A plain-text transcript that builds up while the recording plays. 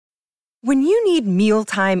When you need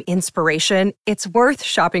mealtime inspiration, it's worth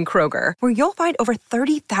shopping Kroger, where you'll find over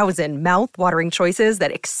 30,000 mouth-watering choices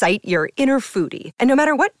that excite your inner foodie. And no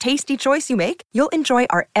matter what tasty choice you make, you'll enjoy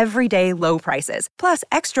our everyday low prices, plus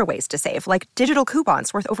extra ways to save, like digital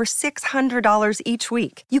coupons worth over $600 each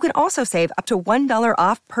week. You can also save up to $1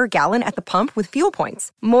 off per gallon at the pump with fuel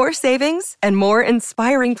points. More savings and more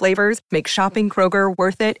inspiring flavors make shopping Kroger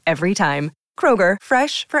worth it every time. Kroger,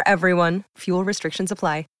 fresh for everyone. Fuel restrictions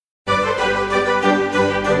apply.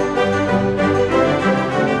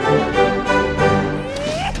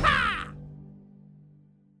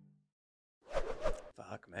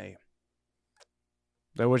 Fuck me.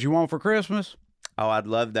 That what you want for Christmas? Oh, I'd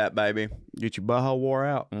love that, baby. Get your butthole wore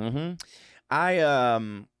out. Mm-hmm.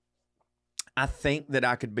 I think that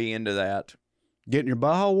I could be into that. Getting your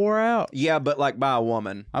butthole wore out? Yeah, but like by a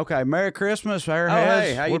woman. Okay, Merry Christmas, Airheads.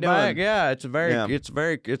 Hey, how you We're doing? back. Yeah, it's a very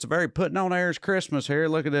putting on airs Christmas here.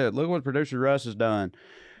 Look at it. Look what producer Russ has done.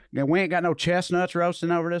 Now, we ain't got no chestnuts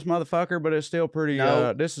roasting over this motherfucker, but it's still pretty.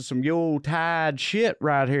 No. This is some Yuletide shit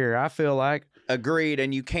right here. I feel like. Agreed,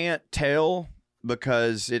 and you can't tell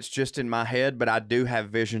because it's just in my head, but I do have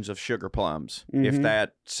visions of sugar plums. If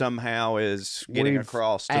that somehow is getting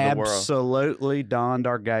across to the world. Absolutely donned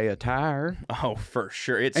our gay attire. Oh, for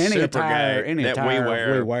sure. It's Any super attire, gay any that attire we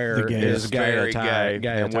wear is very attire,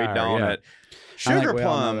 gay, and attire, we don yeah. it. Sugar we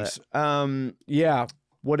all know plums. Yeah.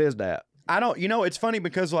 What is that? I don't, it's funny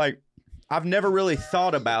because like I've never really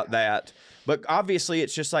thought about that, but obviously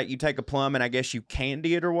it's just like you take a plum and I guess you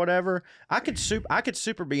candy it or whatever. I could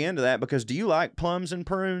super be into that because do you like plums and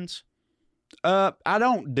prunes? I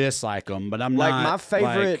don't dislike them, but I'm like not my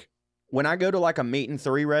favorite. like, when I go to like a meat and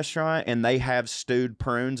three restaurant and they have stewed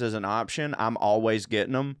prunes as an option, I'm always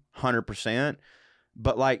getting them 100%.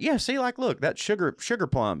 But like, yeah, see, like, look, that's sugar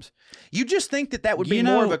plums. You just think that would be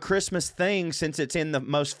more of a Christmas thing since it's in the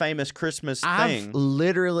most famous Christmas thing. I've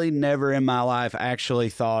literally never in my life actually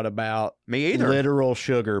thought about me either literal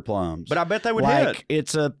sugar plums. But I bet they would like, hit.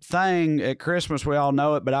 It's a thing at Christmas. We all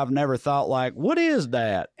know it, but I've never thought like, what is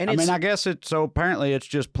that? And I mean, I guess apparently it's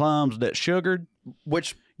just plums that sugared.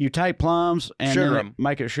 Which you take plums and sugar then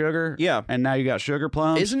make it sugar. Yeah. And now you got sugar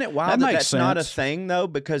plums. Isn't it wild that that's sense. Not a thing though,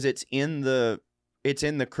 because it's in the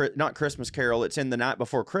not Christmas Carol, it's in the Night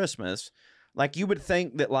Before Christmas. Like you would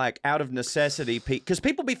think that like out of necessity, because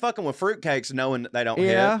people be fucking with fruitcakes knowing that they don't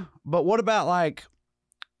hit. But what about like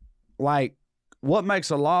what makes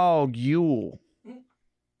a log Yule?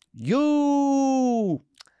 Yule.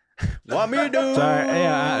 What me do? Sorry,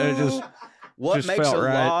 yeah, what just makes a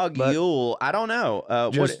right, log Yule? I don't know.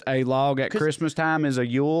 A log at Christmas time is a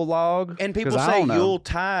Yule log. And people say Yule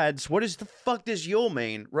tides. What is the fuck does Yule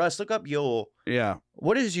mean? Russ, look up Yule. Yeah.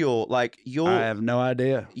 What is Yule? Like Yule? I have no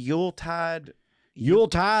idea. Yule tide. Yule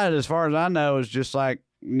tide, as far as I know, is just like,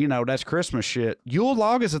 that's Christmas shit. Yule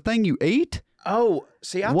log is a thing you eat? Oh,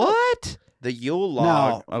 see, what? The Yule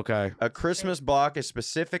log. No, okay. A Christmas block is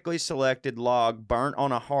specifically selected log burnt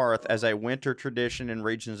on a hearth as a winter tradition in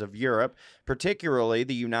regions of Europe, particularly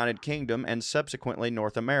the United Kingdom and subsequently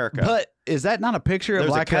North America. But is that not a picture of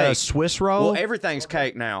like a Swiss roll? Well, everything's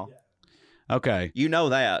cake now. Okay. You know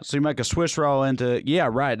that. So you make a Swiss roll into, yeah,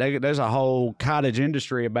 right. There's a whole cottage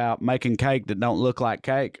industry about making cake that don't look like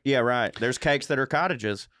cake. Yeah, right. There's cakes that are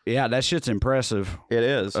cottages. Yeah, that shit's impressive. It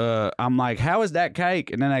is. I'm like, how is that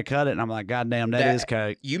cake? And then they cut it, and I'm like, God damn, that is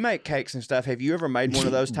cake. You make cakes and stuff. Have you ever made one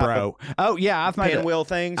of those type of Oh, yeah, I've made pinwheel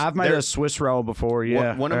things? I've made a Swiss roll before,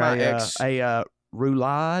 yeah. One of my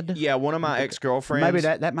roulade? Yeah, one of my ex-girlfriends. Maybe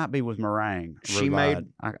that might be with meringue. She made...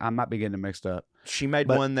 I might be getting it mixed up. She made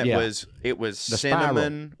one that was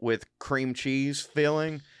cinnamon with cream cheese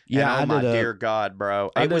filling. Yeah, and my dear God, bro.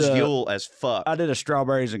 It was Yule as fuck. I did a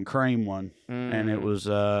strawberries and cream one, and it was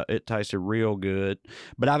it tasted real good.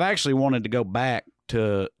 But I've actually wanted to go back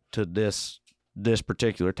to this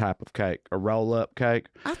particular type of cake, a roll-up cake.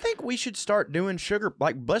 I think we should start doing sugar,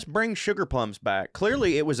 like, let's bring sugar plums back.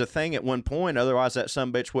 Clearly, it was a thing at one point. Otherwise, that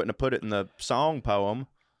sumbitch wouldn't have put it in the song poem.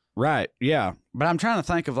 Right, yeah. But I'm trying to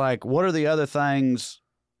think of, like, what are the other things?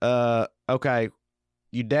 Okay,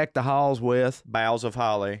 you deck the halls with... Boughs of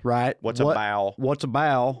holly. Right. What's a bough? What's a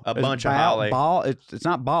bough? A bunch of holly. It's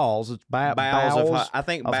not balls, it's boughs of I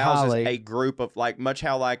think boughs holly. Is a group of, like, much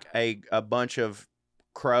how, like, a bunch of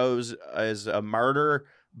crows is a murder,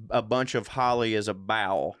 a bunch of holly is a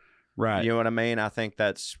bough. Right. You know what I mean? I think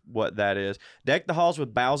that's what that is. Deck the halls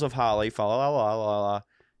with boughs of holly. Fa la la la la.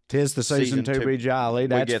 'Tis the season to be jolly.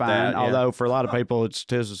 That's fine. That, yeah. Although for a lot of people, it's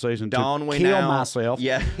 'tis the season Don to kill myself.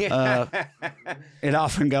 Yeah. It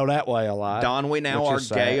often go that way a lot. Don we now are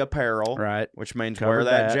gay apparel. Right. Which means wear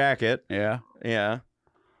that jacket. Yeah. Yeah.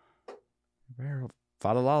 Fa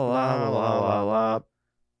la la la la la la la.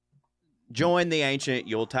 Join the ancient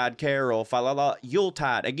Yuletide carol. Fa la la.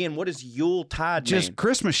 Yuletide. Again, what does Yuletide Just mean?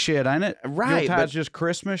 Christmas shit, ain't it? Right, Yuletide's but- just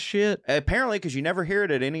Christmas shit. Apparently, because you never hear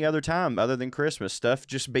it at any other time other than Christmas. Stuff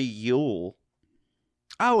just be Yule.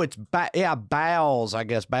 Oh, it's bowels, I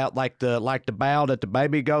guess. Like the bow that the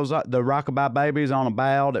baby goes up. The rockabye baby's on a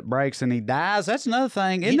bow that breaks and he dies. That's another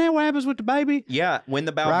thing. Isn't that what happens with the baby? Yeah, when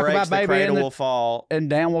the bow Rockabye breaks, the baby cradle and will fall. And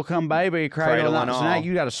down will come baby, cradle and all. So now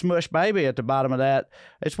you got a smush baby at the bottom of that.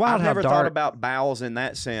 It's wild I've how never dark. thought about bowels in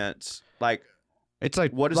that sense. Like, It's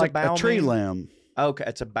like what does like a bow tree mean? limb. Okay,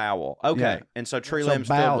 it's a bowel. Okay, Yeah. and so tree So limbs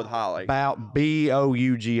filled with holly. Bough.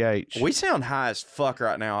 We sound high as fuck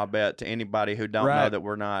right now, I bet, to anybody who don't know Right. that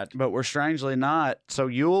we're not. But we're strangely not. So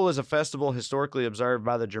Yule is a festival historically observed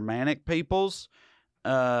by the Germanic peoples,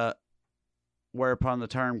 whereupon the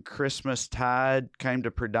term Christmas tide came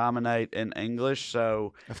to predominate in English.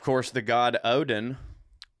 So, Of course, the god Odin,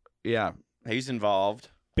 yeah. he's involved.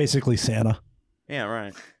 Basically Santa. Yeah,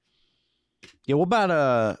 right. Yeah, what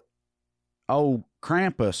about old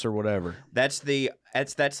Krampus or whatever? That's like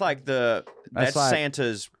That's like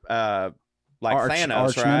Santa's like Thanos,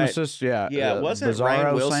 arch right? nemesis, yeah. Yeah, wasn't Bizarro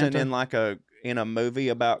Rainn Wilson Santa? in a movie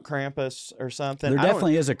about Krampus or something? There I don't-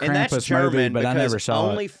 definitely is a and that's Krampus German movie, but I because never saw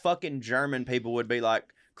only it. fucking German people would be like,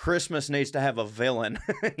 Christmas needs to have a villain.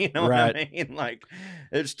 You know Right. what I mean? Like,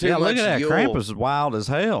 it's too Yeah, much look at that. Yule. Krampus is wild as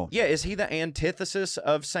hell. Yeah, is he the antithesis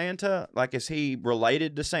of Santa? Like, is he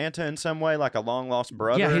related to Santa in some way, like a long lost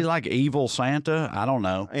brother? Yeah, he's like evil Santa. I don't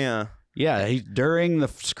know. Yeah. Yeah, he's during the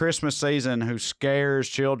Christmas season who scares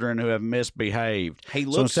children who have misbehaved. He So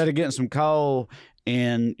looks. instead of getting some coal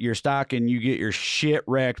in your stocking, you get your shit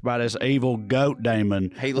wrecked by this evil goat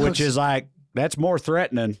demon, He looks- which is like, that's more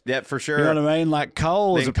threatening. Yeah, for sure. You know what I mean? Like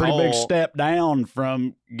coal is Then a pretty big coal- step down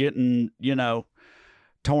from getting,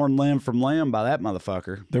 torn limb from limb by that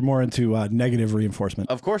motherfucker. They're more into negative reinforcement.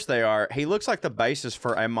 Of course they are. He looks like the basis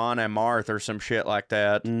for Amon Amarth or some shit like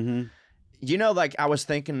that. Mm-hmm. You know, like I was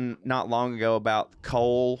thinking not long ago about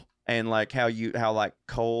coal and like how like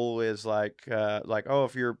coal is like oh,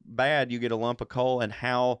 if you're bad you get a lump of coal, and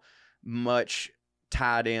how much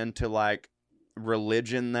tied into like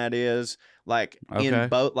religion that is, like in Okay.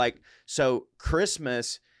 both, like, so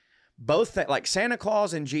Christmas, both like Santa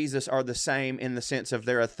Claus and Jesus are the same in the sense of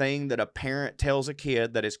they're a thing that a parent tells a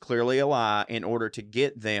kid that is clearly a lie in order to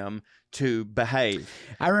get them to behave.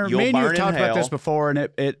 I remember You'll me and you burn in talked about this hell. before, and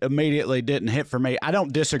it immediately didn't hit for me. I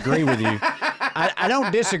don't disagree with you. I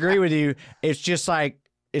don't disagree with you. It's just like,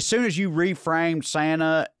 as soon as you reframed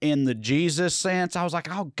Santa in the Jesus sense, I was like,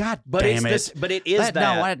 oh, God But damn it's it. this, but it is that.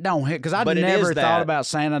 No, I don't hit, because I But it never is thought that. about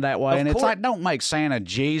Santa that way. Of And it's course- like, don't make Santa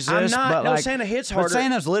Jesus. I'm not. But No, like, Santa hits but harder.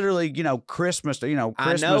 Santa's literally, Christmas. I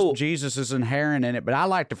Christmas. know. Jesus is inherent in it. But I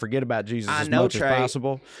like to forget about Jesus I as know, much Trey, as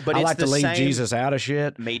possible. but I it's like to the leave same- Jesus out of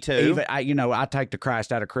shit. Me too. Even I take the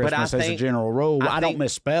Christ out of But I Christmas as a think- general rule. I I don't think-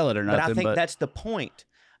 misspell it or But nothing. I think that's the point.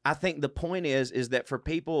 I think the point is that for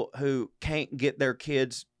people who can't get their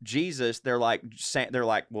kids Jesus, they're like,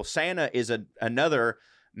 well, Santa is another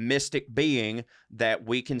mystic being that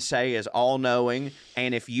we can say is all-knowing,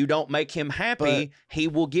 and if you don't make him happy, he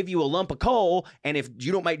will give you a lump of coal, and if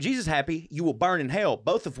you don't make Jesus happy, you will burn in hell,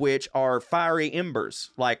 both of which are fiery embers.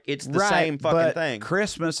 Like, it's the same fucking but thing.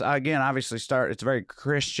 Christmas, again, obviously it's a very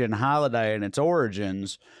Christian holiday in its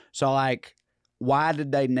origins. So, like, why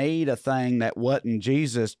did they need a thing that wasn't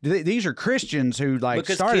Jesus? These are Christians who, like,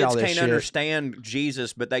 Because started kids all this can't shit. understand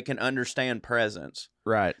Jesus, but they can understand presence.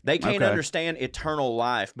 Right. They can't Okay. understand eternal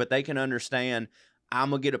life, but they can understand, I'm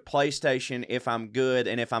going to get a PlayStation if I'm good,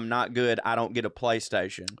 and if I'm not good, I don't get a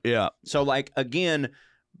PlayStation. Yeah. So, like, again,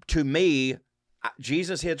 to me,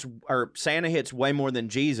 Santa hits way more than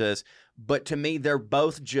Jesus, but to me, they're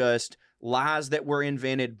both just lies that were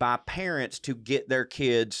invented by parents to get their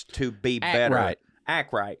kids to be better. Right.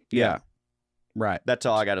 Act right. Yeah. Right. That's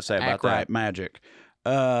all I got to say about Act that. right magic.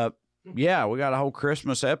 Yeah, we got a whole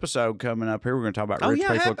Christmas episode coming up here. We're going to talk about Oh, rich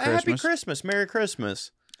yeah. people at Happy Christmas. Christmas. Merry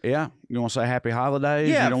Christmas. Yeah. You want to say happy holidays?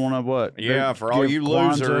 Yeah. You don't want to what? Yeah, for all Give you Kwanzaa-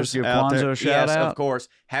 losers give out Kwanzaa there. a shout Yes, out. of course.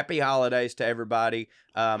 Happy holidays to everybody.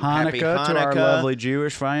 Hanukkah, Happy Hanukkah to our lovely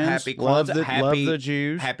Jewish fans. Happy love Kwanzaa. love the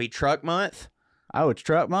Jews. Happy Truck Month. Oh, it's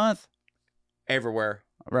Truck Month? Everywhere,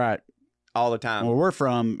 Right. all the time. Well, we're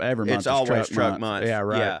from every month. It's is always Truck Month. Yeah,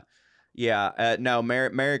 right. Yeah. No,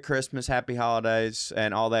 Merry Christmas, Happy Holidays,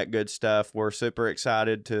 and all that good stuff. We're super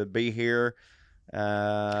excited to be here.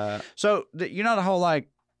 So, the whole like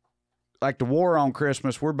the war on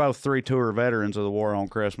Christmas, we're both 3-tour veterans of the war on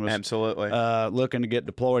Christmas. Absolutely. Looking to get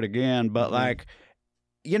deployed again. But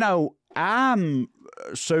Mhm. I'm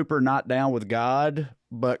super not down with God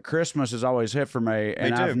but Christmas has always hit for me,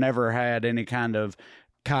 and too. I've never had any kind of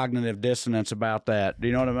cognitive dissonance about that. Do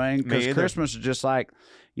you know what I mean? Because Christmas is just like,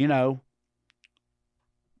 you know,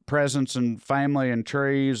 presents and family and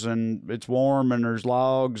trees, and it's warm and there's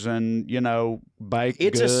logs and, you know, baked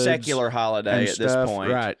It's goods a secular holiday at this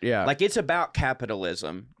point. Right, yeah. Like, it's about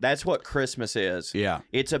capitalism. That's what Christmas is. Yeah.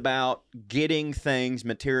 It's about getting things,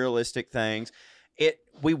 materialistic things.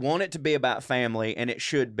 We want it to be about family, and it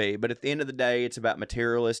should be, but at the end of the day, it's about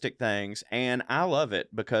materialistic things, and I love it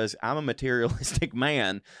because I'm a materialistic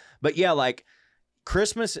man. But yeah, like,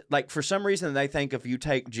 Christmas, like, for some reason they think if you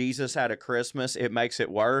take Jesus out of Christmas, it makes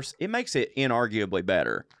it worse. It makes it inarguably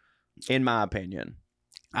better, in my opinion.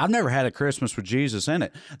 I've never had a Christmas with Jesus in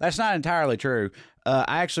it. That's not entirely true.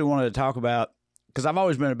 I actually wanted to talk about, because I've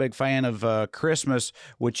always been a big fan of Christmas,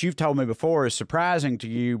 which you've told me before is surprising to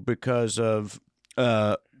you because of...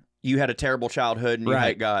 you had a terrible childhood and you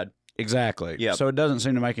hate God. Exactly. Yeah. So it doesn't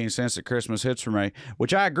seem to make any sense that Christmas hits for me,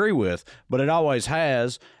 which I agree with, but it always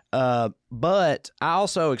has. But I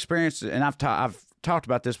also experienced it, and I've talked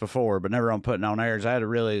about this before, but never on putting on airs. I had a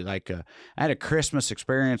really I had a Christmas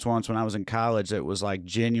experience once when I was in college that was like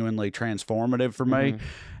genuinely transformative for me.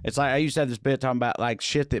 It's like I used to have this bit talking about like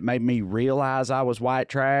shit that made me realize I was white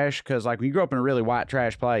trash, because like when you grow up in a really white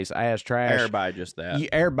trash place, ass trash, Everybody just that.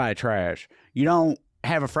 Everybody trash. You don't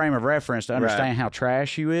have a frame of reference to understand how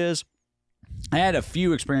trash you is. I had a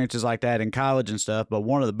few experiences like that in college and stuff, but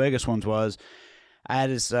one of the biggest ones was I had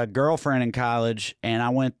this girlfriend in college, and I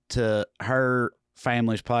went to her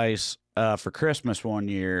family's place for Christmas one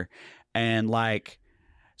year, and like,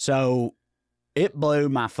 so it blew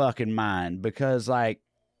my fucking mind because like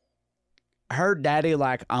her daddy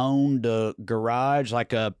like owned a garage,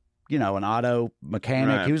 like a, you know, an auto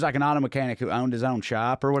mechanic. Right. He was like an auto mechanic who owned his own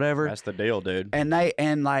shop or whatever. That's the deal, dude.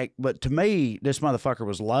 But to me, this motherfucker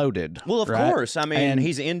was loaded. Well, of course. I mean,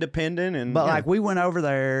 he's independent, but like we went over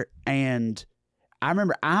there, and I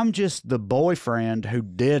remember I'm just the boyfriend who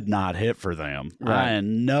did not hit for them. Right. I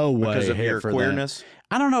in no way because of hit your for queerness. them.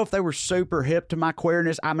 I don't know if they were super hip to my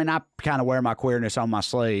queerness. I mean, I kind of wear my queerness on my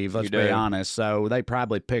sleeve. Let's be honest. So they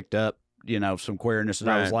probably picked up, you know, some queerness that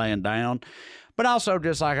I was laying down. But also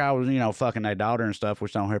just like I was, you know, fucking their daughter and stuff,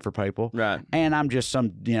 which don't hit for people. Right. And I'm just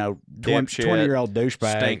some, you know, 20-year-old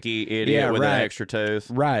douchebag. Stinky idiot with an extra tooth.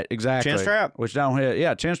 Right, exactly. Chin strap. Which don't hit.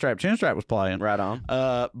 Yeah, chin strap. Chin strap was playing. Right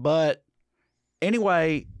on. But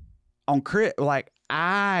anyway, like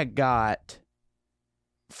I got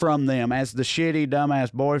from them as the shitty,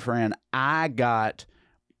 dumbass boyfriend, I got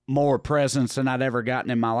more presents than I'd ever gotten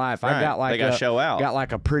in my life. Right. I got like they got show out. Got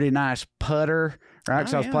like a pretty nice putter, right?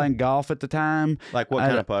 Because I was playing golf at the time. Like what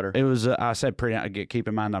kind of putter? It was. I said pretty. Keep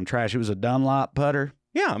in mind I'm trash. It was a Dunlop putter.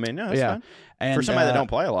 Yeah, I mean, no, that's fine. And, for somebody that don't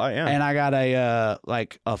play a lot, yeah. And I got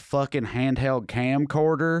a fucking handheld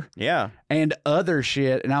camcorder. Yeah. And other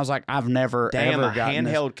shit. And I was like, I've never ever gotten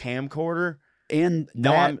handheld camcorder.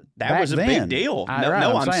 That was a big deal.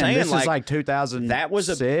 I'm saying this is like 2006 that was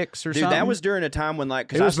or something. That was during a time when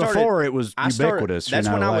like it was before it was ubiquitous. That's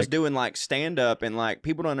when I was doing like stand up, and like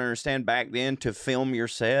people don't understand back then to film your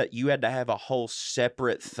set you had to have a whole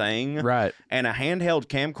separate thing, right? And a handheld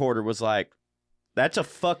camcorder was like, that's a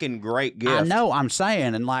fucking great gift. I know, I'm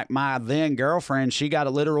saying, and like my then girlfriend, she got a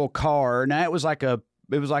literal car. Now it was like a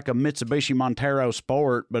Mitsubishi Montero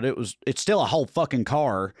Sport, but it's still a whole fucking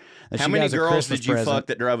car. How many girls did you fuck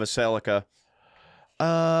that drove a Celica?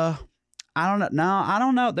 I don't know. No, I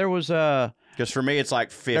don't know. There was because for me it's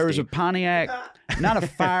like 50. There was a Pontiac, not a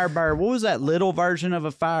Firebird. What was that little version of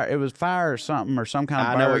a Fire? It was Fire or something or some kind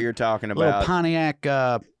of. I know what you're talking about. Little Pontiac.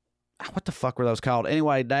 What the fuck were those called?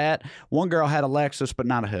 Anyway, that one girl had a Lexus, but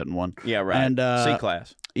not a hidden one. Yeah, right. And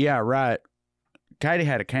C-Class. Yeah, right. Katie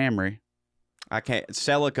had a Camry. I can't.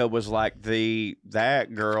 Celica was like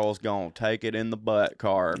that girl's gonna take it in the butt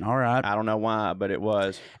car. All right. I don't know why, but it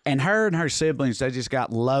was. And her siblings, they just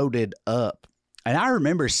got loaded up. And I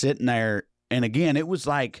remember sitting there, and again, it was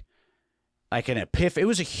like an epiphany. It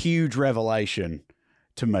was a huge revelation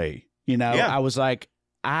to me. You know, I was like,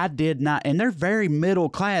 I did not, and they're very middle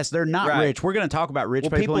class. They're not rich. We're going to talk about rich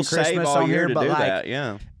people in Christmas on here, but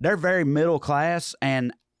like, they're very middle class.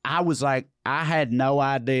 And I was like, I had no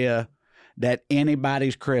idea that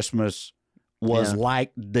anybody's Christmas was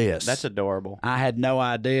like this. That's adorable. I had no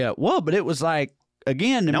idea. Well, but it was like,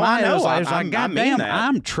 again, in I my know. It was like, goddamn,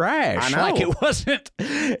 I'm trash. I know. Like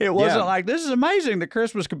it wasn't like, this is amazing that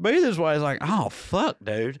Christmas could be this way. It's like, oh, fuck,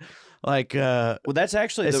 dude. Like, Well, that's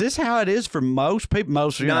actually is this how it is for most people?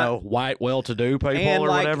 Most, white, well-to-do people and or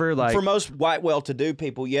whatever? Like, for most white, well-to-do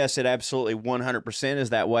people, yes, it absolutely 100% is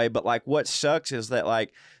that way. But, like, what sucks is that,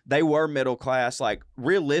 like, they were middle class. Like,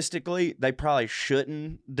 realistically, they probably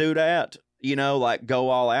shouldn't do that, like, go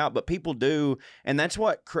all out. But people do, and that's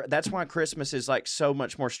why Christmas is, like, so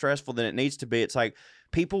much more stressful than it needs to be. It's like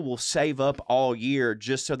people will save up all year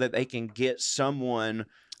just so that they can get someone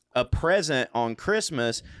a present on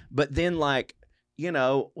Christmas, but then, like,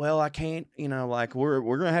 well, I can't, like,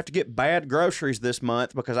 we're gonna have to get bad groceries this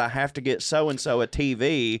month because I have to get so and so a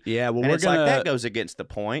TV. Yeah, well, and it's like that goes against the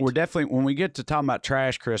point. We're definitely, when we get to talking about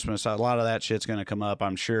trash Christmas, a lot of that shit's gonna come up,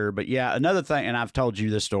 I'm sure. But yeah, another thing, and I've told you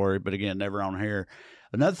this story, but again, never on here.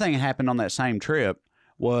 Another thing that happened on that same trip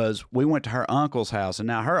was we went to her uncle's house, and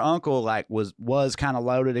now her uncle, like, was kind of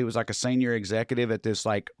loaded. He was like a senior executive at this,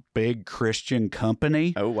 like, big Christian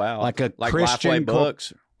company. Oh wow, like a like Christian Lifeway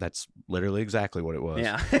Books. That's literally exactly what it was.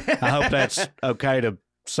 Yeah. I hope that's okay to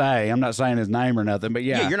say. I'm not saying his name or nothing, but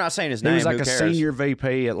yeah. You're not saying his name. He was like Who a cares? senior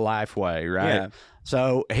VP at Lifeway, right? Yeah.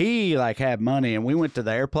 So he, like, had money, and we went to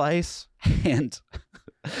their place, and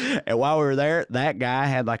while we were there, that guy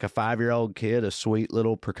had, like, a 5-year-old kid, a sweet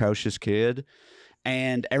little precocious kid,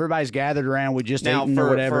 and everybody's gathered around. We just eaten or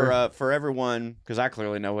whatever. For everyone, because I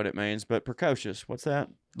clearly know what it means, but precocious, what's that?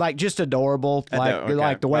 Like, just adorable, Okay.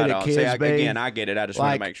 like the way that kids be. Again, I get it. I just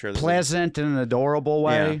want to make sure. Pleasant in an adorable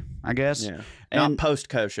way, I guess. Yeah. And not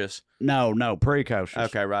post-cocious. No, precocious.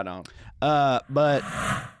 Okay, right on. But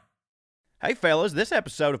hey, fellas, this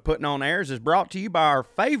episode of Putting On Airs is brought to you by our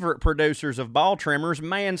favorite producers of ball trimmers,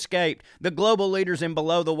 Manscaped. The global leaders in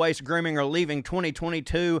below-the-waist grooming are leaving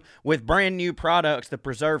 2022 with brand new products, the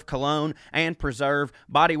Preserve Cologne and Preserve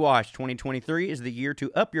Body Wash. 2023 is the year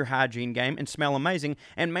to up your hygiene game and smell amazing,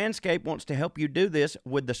 and Manscaped wants to help you do this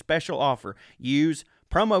with the special offer. Use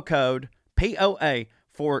promo code POA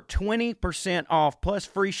for 20% off plus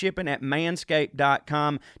free shipping at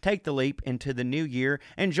manscaped.com. Take the leap into the new year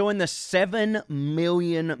and join the 7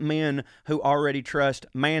 million men who already trust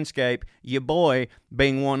Manscaped, your boy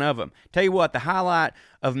being one of them. Tell you what, the highlight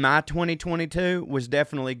of my 2022 was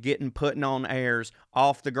definitely Putting On Airs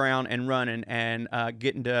off the ground and running, and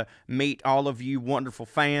getting to meet all of you wonderful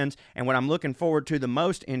fans. And what I'm looking forward to the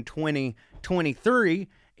most in 2023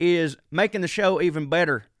 is making the show even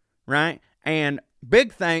better, right? And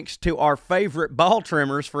big thanks to our favorite ball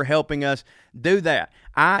trimmers for helping us do that.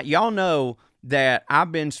 Y'all know that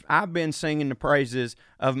I've been singing the praises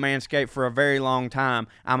of Manscaped for a very long time.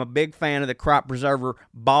 I'm a big fan of the Crop Preserver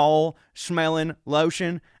ball smelling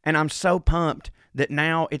lotion, and I'm so pumped that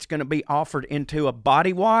now it's going to be offered into a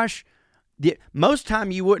body wash. Most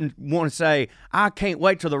time you wouldn't want to say, I can't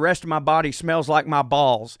wait till the rest of my body smells like my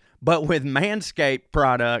balls. But with Manscaped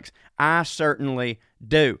products, I certainly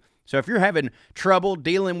do. So if you're having trouble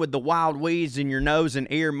dealing with the wild weeds in your nose and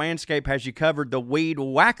ear, Manscaped has you covered. The Weed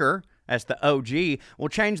Whacker, that's the OG, will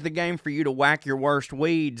change the game for you to whack your worst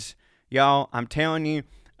weeds. Y'all, I'm telling you,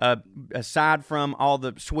 aside from all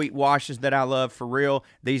the sweet washes that I love, for real,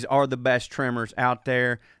 these are the best trimmers out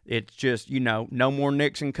there. It's just, no more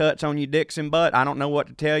nicks and cuts on your dicks and butt. I don't know what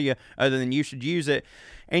to tell you other than you should use it.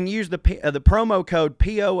 And use the promo code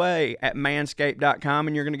POA at manscaped.com,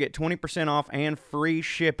 and you're going to get 20% off and free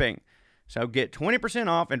shipping. So get 20%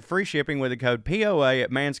 off and free shipping with the code POA at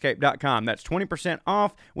manscaped.com. That's 20%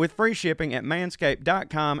 off with free shipping at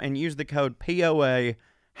manscaped.com, and use the code POA.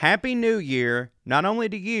 Happy New Year, not only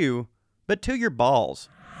to you, but to your balls.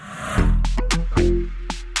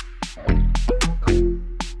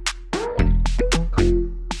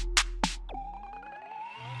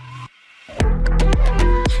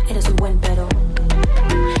 Eres un buen pero.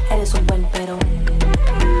 Eres un buen pero.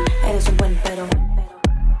 Eres un buen pero.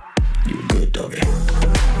 You good, doggy.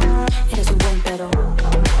 Eres un buen pero.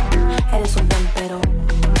 Eres un buen pero.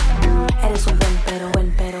 Eres un buen pero.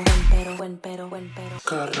 Buen pero. Buen pero. Buen pero. Buen pero.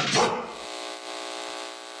 Caramba.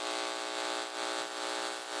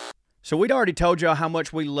 So we'd already told y'all how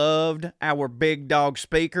much we loved our big dog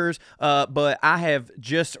speakers, but I have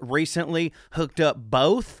just recently hooked up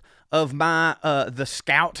both of my the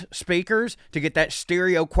Scout speakers to get that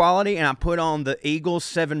stereo quality, and I put on the Eagles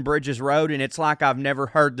 7 Bridges Road, and it's like I've never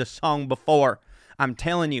heard the song before. I'm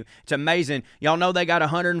telling you, it's amazing. Y'all know they got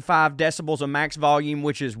 105 decibels of max volume,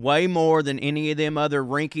 which is way more than any of them other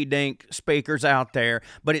rinky-dink speakers out there,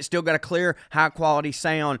 but it's still got a clear, high-quality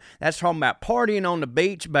sound. That's talking about partying on the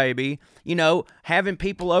beach, baby. Having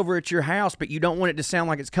people over at your house, but you don't want it to sound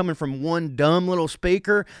like it's coming from one dumb little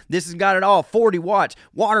speaker. This has got it all. 40 watts,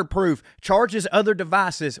 waterproof, charges other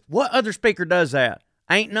devices. What other speaker does that?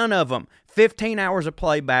 Ain't none of them. 15 hours of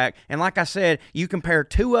playback. And like I said, you compare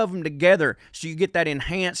 2 of them together so you get that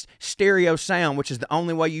enhanced stereo sound, which is the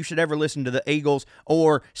only way you should ever listen to the Eagles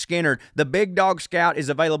or Skinner. The Big Dog Scout is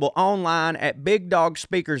available online at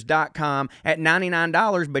BigDogSpeakers.com at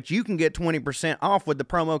 $99, but you can get 20% off with the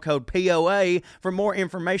promo code POA. For more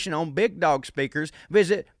information on Big Dog Speakers,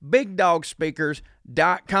 visit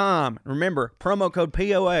BigDogSpeakers.com. Remember, promo code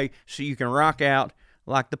POA so you can rock out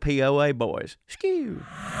like the POA boys. Skew.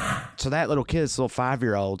 So that little kid, this little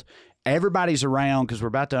 5-year-old, everybody's around because we're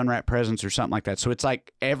about to unwrap presents or something like that. So it's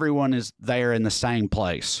like everyone is there in the same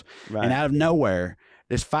place. Right. And out of nowhere,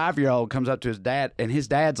 this 5-year-old comes up to his dad, and his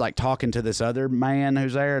dad's like talking to this other man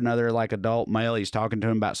who's there, another like adult male. He's talking to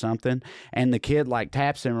him about something. And the kid like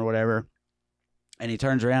taps him or whatever. And he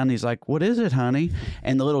turns around and he's like, "What is it, honey?"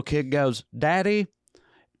 And the little kid goes, "Daddy,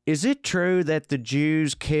 is it true that the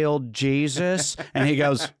Jews killed Jesus?" And he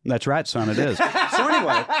goes, "That's right, son, it is." So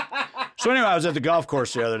anyway, I was at the golf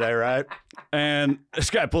course the other day, right? And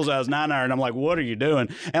this guy pulls out his 9-iron. I'm like, "What are you doing?"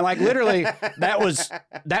 And like literally, that was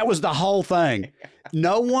the whole thing.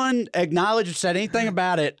 No one acknowledged or said anything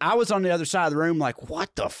about it. I was on the other side of the room, like,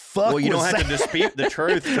 "What the fuck?" Well, you was don't have that? to dispute the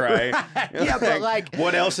truth, Trey. Yeah, but like,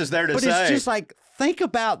 what else is there to but say? it's just like, think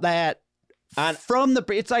about that.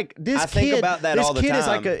 It's like this I kid. think about that all the This kid is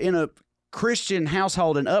time. like in a Christian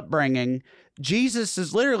household and upbringing. Jesus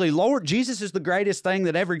is literally Lord. Jesus is the greatest thing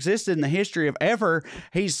that ever existed in the history of ever.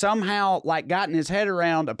 He's somehow like gotten his head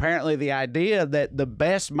around apparently the idea that the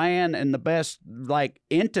best man and the best like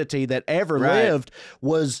entity that ever lived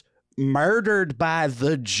was murdered by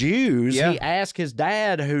the Jews. Yeah. He asked his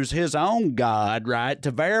dad, who's his own God, right,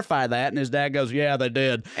 to verify that, and his dad goes, "Yeah, they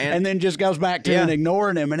did," and then just goes back to and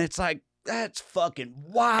ignoring him, and it's like, that's fucking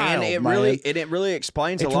wild. And it man. really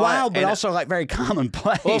explains It's a lot. wild, but And also like very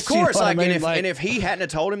commonplace. well, of course, you know like, what I mean? and if he hadn't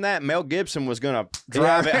have told him that, Mel Gibson was gonna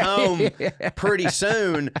drive it home pretty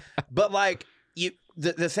soon. But like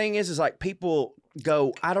the thing is like people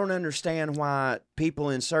go, "I don't understand why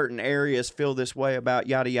people in certain areas feel this way about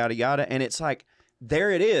yada yada yada," and it's like,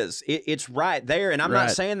 there it is. It's right there. And I'm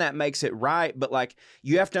not saying that makes it right, but like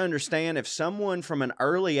you have to understand, if someone from an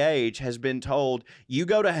early age has been told, you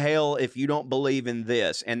go to hell if you don't believe in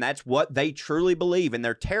this, and that's what they truly believe, and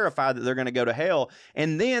they're terrified that they're going to go to hell,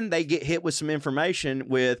 and then they get hit with some information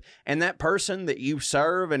with, and that person that you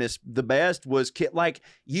serve and is the best was like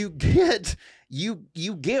you get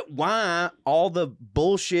why all the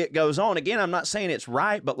bullshit goes on. Again, I'm not saying it's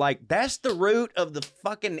right, but like that's the root of the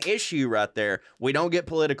fucking issue right there. We don't get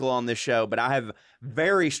political on this show, but I have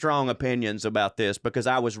very strong opinions about this because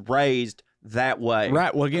I was raised that way.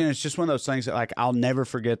 Right. Well, again, it's just one of those things that like I'll never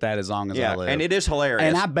forget that as long as I live. And it is hilarious.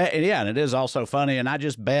 And I bet, and it is also funny. And I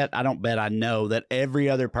just bet, I know that every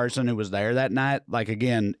other person who was there that night, like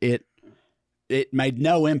again, it made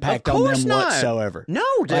no impact on them whatsoever. No,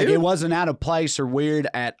 dude. Like it wasn't out of place or weird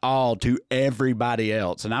at all to everybody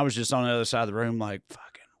else. And I was just on the other side of the room like, fucking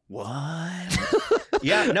what?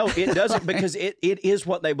 Yeah, no, it doesn't, because it is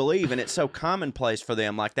what they believe, and it's so commonplace for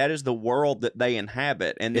them. Like that is the world that they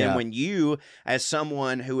inhabit. And then when you, as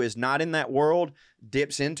someone who is not in that world,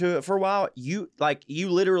 dips into it for a while, you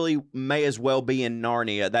literally may as well be in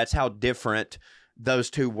Narnia. That's how different those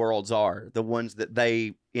two worlds are, the ones that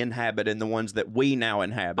they inhabit and the ones that we now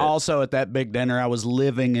inhabit. Also, at that big dinner, I was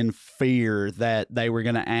living in fear that they were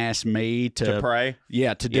going to ask me to pray.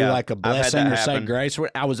 Yeah, to do like a blessing or say grace.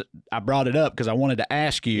 I brought it up because I wanted to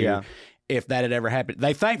ask you if that had ever happened.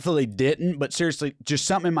 They thankfully didn't, but seriously, just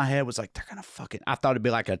something in my head was like, they're going to fucking, I thought it'd be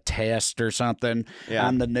like a test or something. Yeah.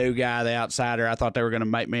 I'm the new guy, the outsider. I thought they were going to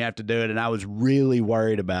make me have to do it, and I was really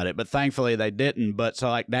worried about it, but thankfully they didn't. But so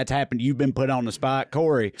like that's happened. You've been put on the spot,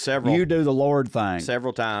 Corey. Several. You do the Lord thing.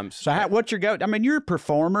 Several times. So what's your go? I mean, you're a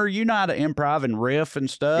performer. You know how to improv and riff and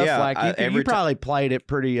stuff. Yeah, like you probably played it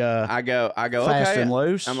pretty I go fast okay. and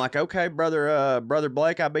loose. I'm like, okay, brother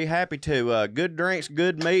Blake, I'd be happy to. Good drinks,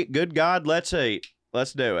 good meat, good God, let's eat.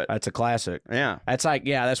 Let's do it. That's a classic. Yeah. That's like,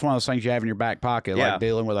 that's one of those things you have in your back pocket, like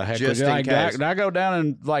dealing with a heckler. Just in case. Did I go down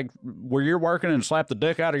and like where you're working and slap the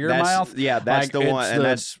dick out of your mouth? Yeah, that's like, the one. And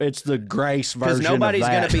it's the grace version. Because nobody's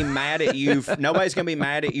going to be mad at you. Nobody's going to be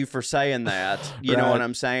mad at you for saying that. You know what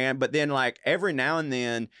I'm saying? But then like every now and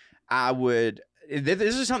then I would,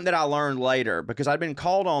 this is something that I learned later because I'd been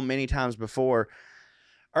called on many times before.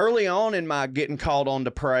 Early on in my getting called on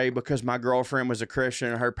to pray because my girlfriend was a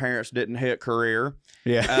Christian and her parents didn't hit career.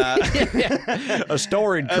 Yeah. A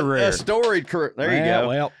storied career. A storied career. There you go.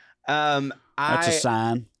 Well, that's a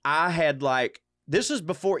sign. I had like, this is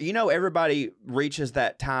before, everybody reaches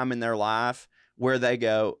that time in their life where they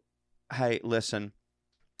go, hey, listen,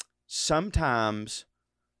 sometimes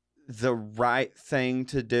the right thing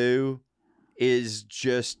to do is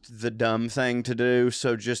just the dumb thing to do.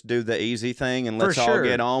 So just do the easy thing and let's all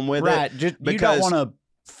get on with right. it. Just, you don't want to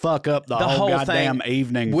fuck up the whole goddamn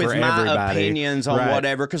evening with for my everybody. Opinions on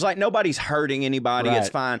whatever. Because, like, nobody's hurting anybody. Right. It's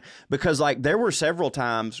fine. Because, like, there were several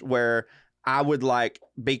times where I would, like,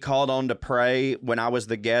 be called on to pray when I was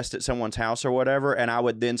the guest at someone's house or whatever, and I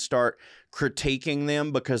would then start critiquing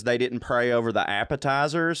them because they didn't pray over the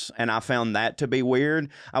appetizers, and I found that to be weird.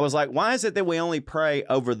 I was like, why is it that we only pray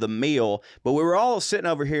over the meal, but we were all sitting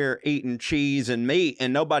over here eating cheese and meat,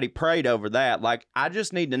 and nobody prayed over that? Like, I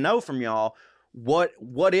just need to know from y'all, what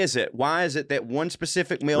is it? Why is it that one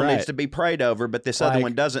specific meal needs to be prayed over, but this other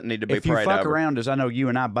one doesn't need to be prayed over? If you fuck around, as I know you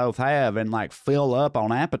and I both have, and like fill up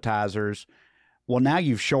on appetizers, well, now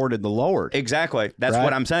you've shorted the Lord. Exactly. That's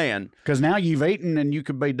what I'm saying. Because now you've eaten and you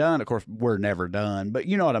could be done. Of course, we're never done, but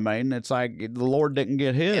you know what I mean? It's like the Lord didn't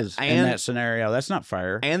get his in that scenario. That's not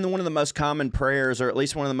fair. And one of the most common prayers, or at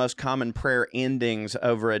least one of the most common prayer endings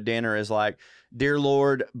over a dinner is like, Dear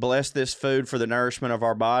Lord, bless this food for the nourishment of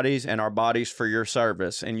our bodies and our bodies for your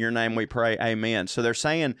service. In your name we pray, amen. So they're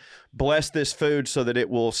saying, bless this food so that it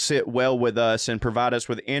will sit well with us and provide us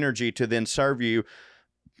with energy to then serve you.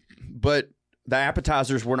 But the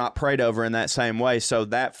appetizers were not prayed over in that same way. So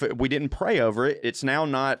that we didn't pray over it. It's now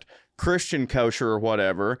not Christian kosher or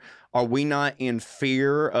whatever. Are we not in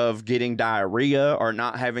fear of getting diarrhea or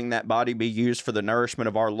not having that body be used for the nourishment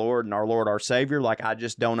of our Lord and our Lord, our Savior? Like, I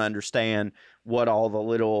just don't understand what all the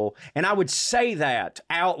little... And I would say that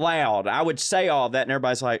out loud. I would say all that, and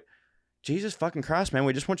everybody's like, Jesus fucking Christ, man,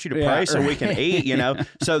 we just want you to pray so we can eat, you know?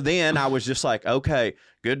 So then I was just like, okay,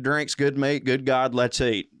 good drinks, good meat, good God, let's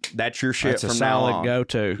eat. That's your shit. That's from now on. That's a solid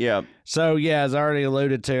go-to. Yeah. So, yeah, as I already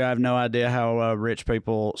alluded to, I have no idea how rich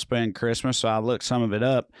people spend Christmas, so I looked some of it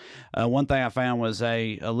up. One thing I found was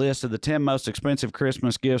a list of the 10 most expensive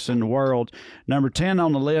Christmas gifts in the world. Number 10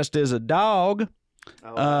 on the list is a dog.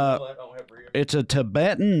 It's a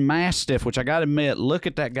Tibetan Mastiff, which I got to admit, look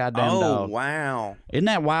at that goddamn dog. Oh, wow. Isn't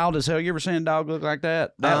that wild as hell? You ever seen a dog look like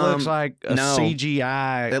that? That looks like a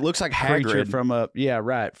CGI. It looks like creature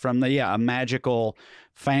Hagrid. From a magical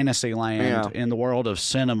fantasy land in the world of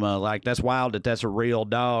cinema. Like, that's wild that that's a real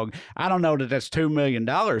dog. I don't know that that's $2 million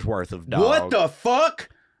worth of dog. What the fuck?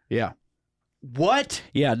 Yeah. What?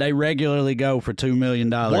 Yeah, they regularly go for $2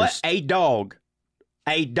 million. What? A dog.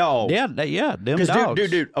 A dog. Yeah, them dogs.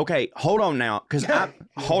 Dude, okay, hold on now,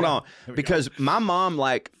 hold on, because my mom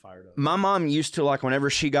used to, like, whenever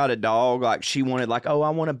she got a dog, like, she wanted, like, oh, I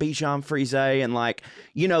want a Bichon Frise, and, like,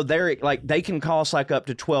 you know, they're like, they can cost like up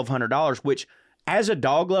to $1,200, which, as a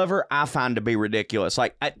dog lover, I find to be ridiculous.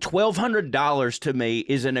 Like, at $1,200 to me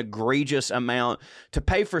is an egregious amount to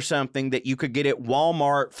pay for something that you could get at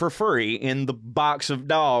Walmart for free in the box of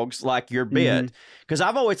dogs, like your bit. Because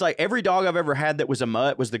I've always, like, every dog I've ever had that was a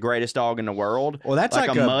mutt was the greatest dog in the world. Well, that's like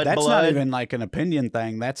a mud that's blood. Not even like an opinion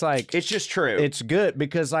thing. That's like, it's just true. It's good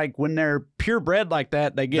because, like, when they're purebred like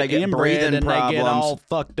that, they get inbred and problems. They get all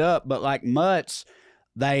fucked up. But like mutts,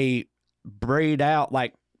 they breed out,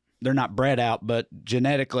 like, they're not bred out, but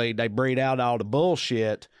genetically they breed out all the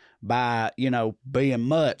bullshit by, you know, being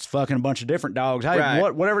mutts, fucking a bunch of different dogs. Hey,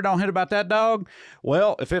 whatever don't hit about that dog,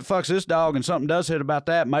 well, if it fucks this dog and something does hit about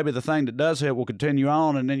that, maybe the thing that does hit will continue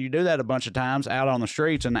on, and then you do that a bunch of times out on the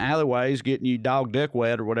streets and the alleyways getting you dog dick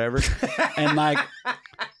wet or whatever. And like,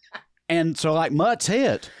 and so like mutts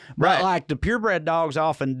hit, but like the purebred dogs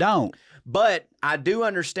often don't. But I do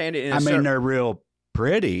understand it. They're real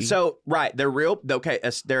pretty. So, they're real. Okay,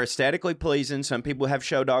 they're aesthetically pleasing. Some people have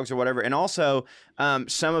show dogs or whatever. And also,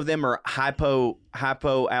 some of them are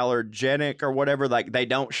hypoallergenic or whatever. Like, they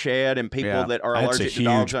don't shed, and people that are allergic to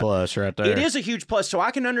dogs. That's a huge plus right there. It is a huge plus. So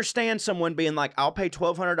I can understand someone being like, I'll pay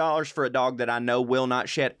 $1,200 for a dog that I know will not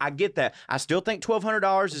shed. I get that. I still think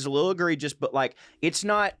 $1,200 is a little egregious, but, like, it's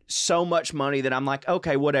not so much money that I'm like,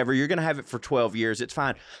 okay, whatever. You're going to have it for 12 years. It's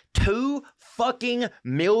fine. $2 fucking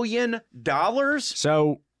million?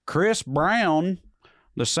 So Chris Brown,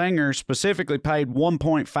 the singer, specifically paid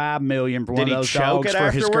 $1.5 million for one of those dogs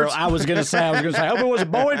for his girl. I was gonna say, I hope it was a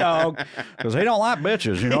boy dog, because he don't like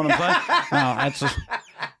bitches. You know what I'm saying? No, that's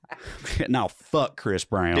no, fuck Chris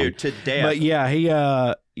Brown, dude, to death. But he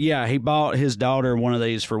bought his daughter one of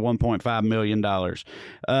these for $1.5 million.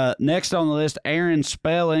 Next on the list, Aaron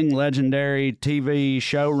Spelling, legendary TV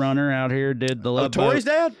showrunner out here, did the Love Boat. Tori's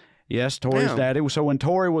dad. Yes, Tori's daddy. So when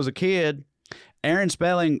Tori was a kid, Aaron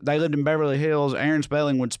Spelling, they lived in Beverly Hills. Aaron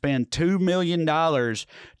Spelling would spend $2 million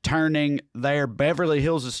turning their Beverly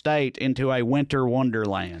Hills estate into a winter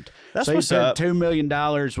wonderland. That's so he what's spent up. $2 million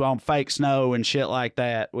on fake snow and shit like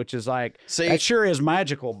that, which is like, See, that sure is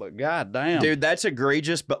magical, but goddamn. dude, that's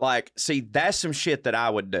egregious. But like, see, that's some shit that I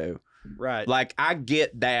would do. Right. Like, I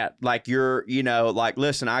get that. Like, you're, like,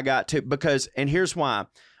 listen, I got to, because, and here's why.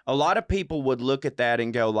 A lot of people would look at that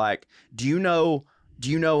and go like, do you know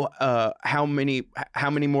how many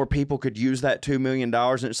more people could use that $2 million?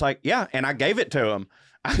 And it's like, yeah, and I gave it to them.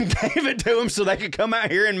 I gave it to them so they could come out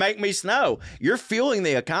here and make me snow. You're fueling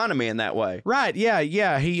the economy in that way. Right.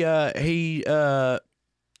 Yeah.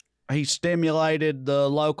 He stimulated the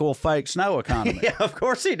local fake snow economy. Yeah, of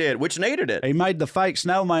course he did, which needed it. He made the fake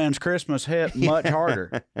snowman's Christmas hit much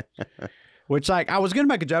harder. Which, like, I was going to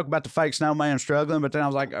make a joke about the fake snowman struggling, but then I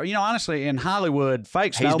was like, honestly, in Hollywood,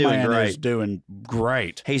 fake snowman is doing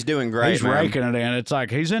great. He's doing great, He's man. raking it in. It's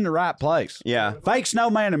like he's in the right place. Yeah. Fake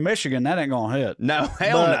snowman in Michigan, that ain't going to hit. No,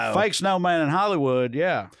 hell but no. Fake snowman in Hollywood,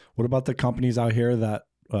 yeah. What about the companies out here that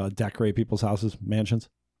decorate people's houses, mansions?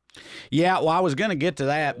 Yeah, well, I was going to get to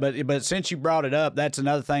that, but since you brought it up, that's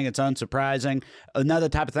another thing that's unsurprising. Another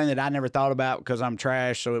type of thing that I never thought about because I'm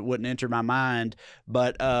trash, so it wouldn't enter my mind.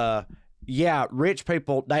 But, yeah, rich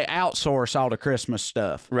people, they outsource all the Christmas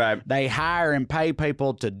stuff. Right. They hire and pay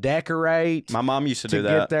people to decorate. My mom used to do get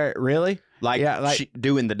that. there. Really? She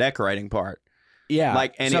doing the decorating part. Yeah.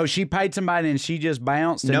 Like, and so she paid somebody and she just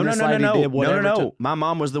bounced. And No. Did whatever No. My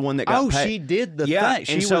mom was the one that got paid. she did the yeah, thing.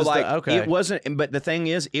 She and so was like okay. it wasn't. But the thing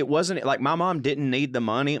is, it wasn't like my mom didn't need the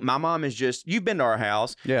money. My mom is just. You've been to our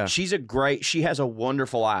house. Yeah. She has a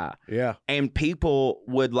wonderful eye. Yeah. And people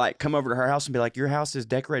would like come over to her house and be like, "Your house is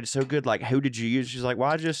decorated so good. Like, who did you use?" She's like,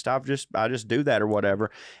 "Well, I just do that or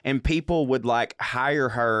whatever." And people would like hire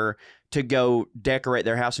her to go decorate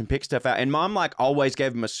their house and pick stuff out. And mom like always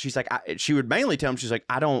gave them she's like, she would mainly tell them, she's like,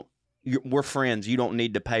 we're friends. You don't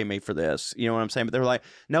need to pay me for this. You know what I'm saying? But they were like,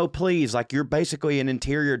 no, please. Like, you're basically an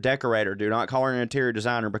interior decorator. Do not call her an interior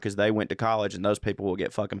designer because they went to college and those people will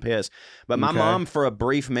get fucking pissed. But my mom, for a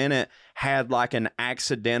brief minute, had like an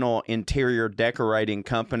accidental interior decorating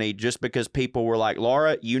company just because people were like,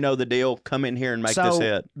 Laura, you know the deal. Come in here and make this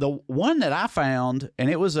hit. The one that I found, and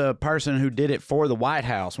it was a person who did it for the White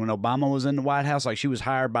House when Obama was in the White House. Like, she was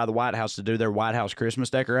hired by the White House to do their White House Christmas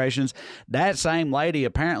decorations. That same lady,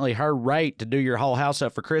 apparently her rate to do your whole house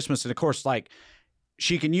up for Christmas, and of course, like,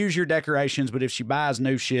 she can use your decorations, but if she buys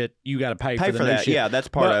new shit, you got to pay for the new that. shit. Yeah, that's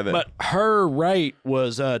part of it. But her rate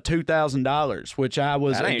was $2,000, which I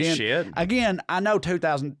was that ain't shit. Again, I know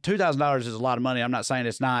 $2,000 is a lot of money. I'm not saying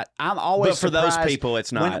it's not. I'm always but for those surprised people,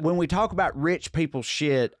 it's not. When we talk about rich people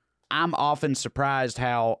shit, I'm often surprised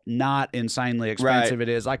how not insanely expensive it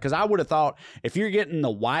is. Like, because I would have thought if you're getting the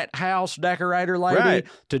White House decorator lady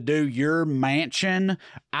to do your mansion,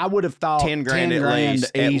 I would have thought 10 grand at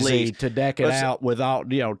least, easy to deck it out without,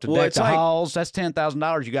 deck the halls. That's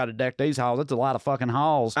 $10,000. You got to deck these halls. That's a lot of fucking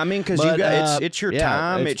halls. I mean, because you got it's your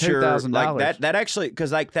time. It's your $2,000. like that actually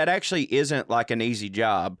because like that actually isn't like an easy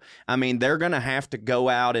job. I mean, they're gonna have to go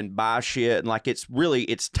out and buy shit and like it's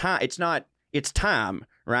time. It's time.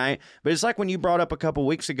 Right. But it's like when you brought up a couple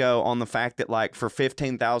weeks ago on the fact that like for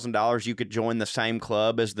 $15,000, you could join the same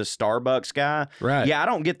club as the Starbucks guy. Right. Yeah, I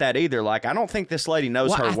don't get that either. Like, I don't think this lady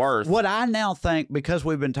knows her worth. What I now think, because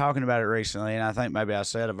we've been talking about it recently, and I think maybe I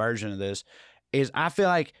said a version of this, is I feel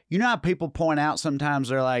like, how people point out sometimes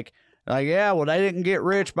they're like, yeah, well, they didn't get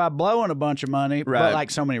rich by blowing a bunch of money. Right. But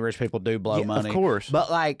like so many rich people do blow money. Of course.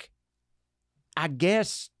 But like, I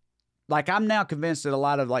guess, like, I'm now convinced that a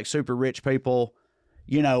lot of like super rich people,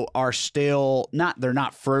 are still they're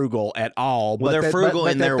not frugal at all. Well, they're frugal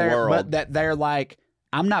in their world. But that they're like,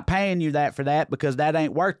 I'm not paying you that for that because that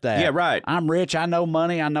ain't worth that. Yeah, right. I'm rich. I know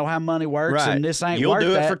money. I know how money works. Right. And this ain't You'll worth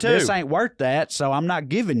do that. it for two. This ain't worth that, so I'm not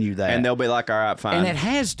giving you that. And they'll be like, all right, fine. And it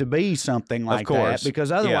has to be something like course. that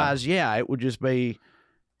because otherwise, it would just be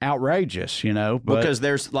outrageous, But, because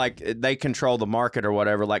there's like they control the market or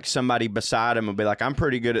whatever. Like somebody beside them will be like, I'm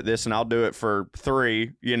pretty good at this and I'll do it for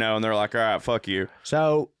 $3, and they're like, all right, fuck you.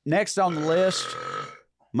 So next on the list,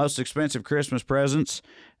 most expensive Christmas presents,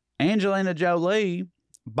 Angelina Jolie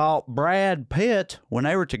bought Brad Pitt when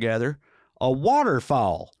they were together a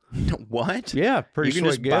waterfall. What? Yeah, pretty You can sweet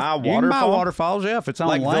just gift. buy a You can buy waterfall? waterfalls, if it's on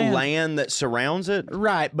Like land. the land that surrounds it?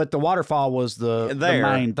 Right, but the waterfall was the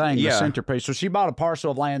main thing, the centerpiece. So she bought a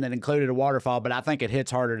parcel of land that included a waterfall, but I think it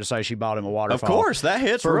hits harder to say she bought him a waterfall. Of course, that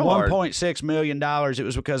hits for real hard. $1.6 million. It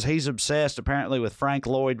was because he's obsessed, apparently, with Frank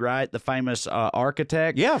Lloyd Wright, the famous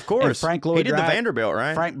architect. Yeah, of course. And Frank Lloyd he did Wright, the Vanderbilt,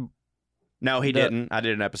 right? Frank. No, he didn't. I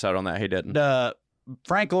did an episode on that. He didn't.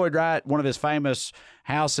 Frank Lloyd Wright, one of his famous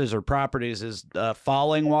houses or properties is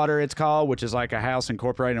Falling Water, it's called, which is like a house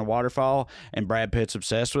incorporating a waterfall, and Brad Pitt's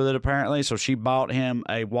obsessed with it apparently. So she bought him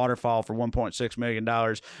a waterfall for $1.6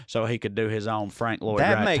 million so he could do his own Frank Lloyd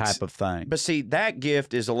Wright type of thing. But see, that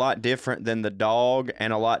gift is a lot different than the dog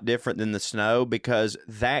and a lot different than the snow, because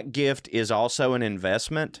that gift is also an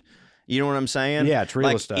investment. You know what I'm saying? Yeah, it's real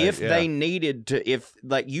estate. If they needed to, if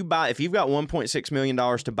you've got $1.6 million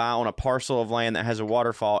to buy on a parcel of land that has a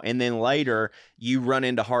waterfall, and then later you run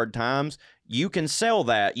into hard times, you can sell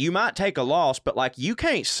that. You might take a loss, but like you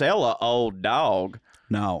can't sell an old dog.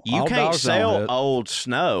 No, you can't sell old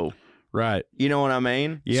snow. Right. You know what I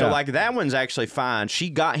mean? Yeah. So like that one's actually fine. She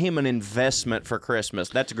got him an investment for Christmas.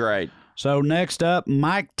 That's great. So next up,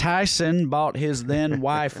 Mike Tyson bought his then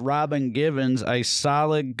wife Robin Givens a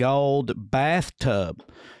solid gold bathtub,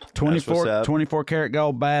 24 karat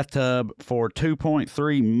gold bathtub for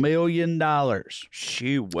 $2.3 million.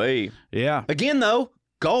 Shoo-wee. Yeah. Again, though,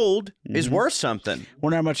 gold is worth something.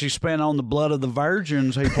 Wonder how much he spent on the blood of the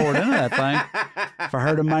virgins he poured into that thing for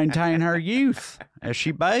her to maintain her youth as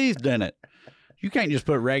she bathed in it. You can't just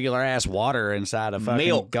put regular ass water inside a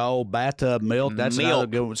fucking gold bathtub milk. That's another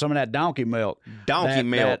good one. Some of that donkey milk.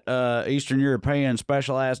 That Eastern European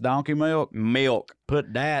special ass donkey milk.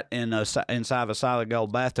 Put that inside of a solid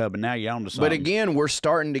gold bathtub, and now you're on to something. But again, we're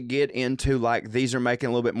starting to get into like these are making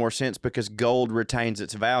a little bit more sense because gold retains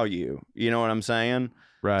its value. You know what I'm saying?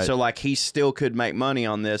 Right. So like he still could make money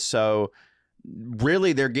on this. So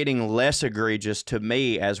really, they're getting less egregious to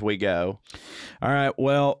me as we go. All right.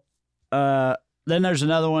 Well, then there's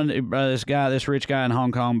another one. This rich guy in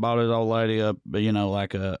Hong Kong bought his old lady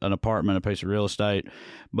an apartment, a piece of real estate.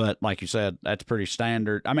 But like you said, that's pretty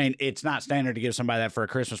standard. I mean, it's not standard to give somebody that for a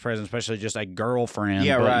Christmas present, especially just a girlfriend.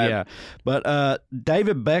 Yeah, right. Yeah. But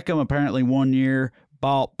David Beckham apparently one year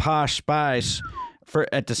bought Posh Spice.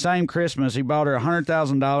 At the same Christmas, he bought her a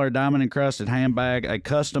 $100,000 diamond-encrusted handbag, a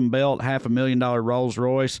custom-built $500,000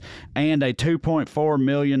 Rolls-Royce, and a $2.4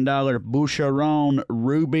 million Boucheron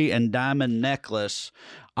ruby and diamond necklace,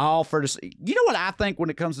 all for this. You know what I think when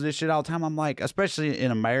it comes to this shit all the time? I'm like, especially in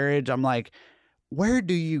a marriage, I'm like, where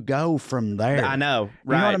do you go from there? I know,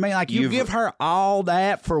 right? You know what I mean? Like, you give her all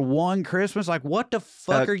that for one Christmas? Like, what the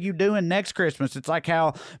fuck are you doing next Christmas? It's like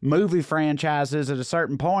how movie franchises at a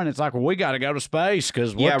certain point, it's like, well, we got to go to space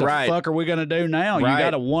because what the fuck are we going to do now? Right. You got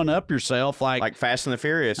to one-up yourself. Like Fast and the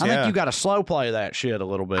Furious, I think you got to slow play that shit a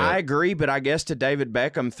little bit. I agree, but I guess to David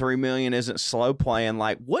Beckham, $3 million isn't slow playing.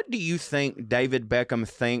 Like, what do you think David Beckham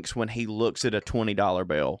thinks when he looks at a $20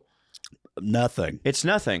 bill? Nothing. It's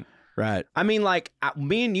nothing. Right. I mean, like,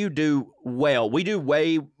 me and you do well. We do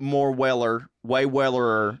way wellerer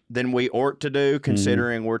than we ought to do,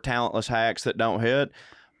 considering we're talentless hacks that don't hit.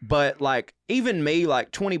 But, like, even me,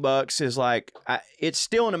 like, $20 is, like, it's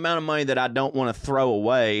still an amount of money that I don't want to throw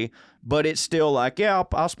away. But it's still like, yeah,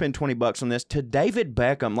 I'll spend $20 on this. To David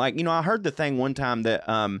Beckham, like, you know, I heard the thing one time that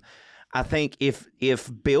I think if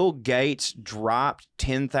Bill Gates dropped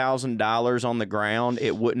 $10,000 on the ground,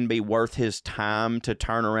 it wouldn't be worth his time to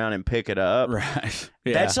turn around and pick it up. Right.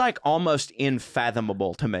 Yeah. That's like almost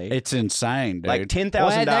unfathomable to me. It's insane, dude. Like $10,000.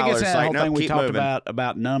 That whole thing we talked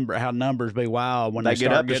about how numbers be wild when they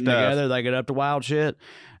start getting together. They get up to wild shit.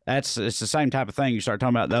 It's the same type of thing. You start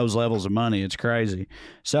talking about those levels of money. It's crazy.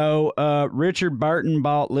 So Richard Burton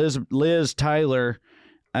bought Liz Taylor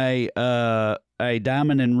a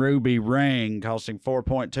diamond and ruby ring costing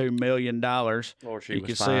 $4.2 million. Lord, you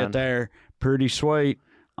can see it there. Pretty sweet.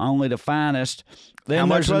 Only the finest. Then how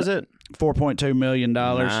much was it? $4.2 million.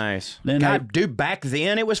 Nice. Then dude, back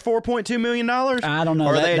then it was $4.2 million? I don't know.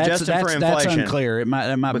 Or are they adjusted for inflation? That's unclear. It might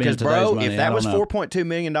be in today's money. If that was $4.2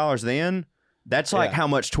 million then, that's like how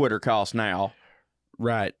much Twitter costs now.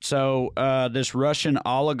 Right. So this Russian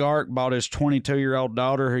oligarch bought his 22-year-old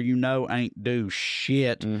daughter, who you know ain't do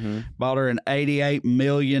shit, bought her an $88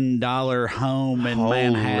 million home in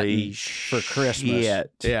Manhattan for Christmas.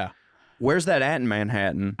 Shit. Yeah. Where's that at in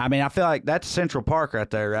Manhattan? I mean, I feel like that's Central Park right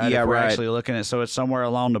there, right? Yeah, if we're actually looking at, so it's somewhere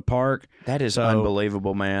along the park. That is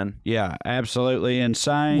unbelievable, man. Yeah, absolutely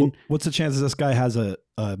insane. What's the chances this guy has a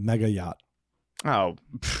mega yacht? Oh,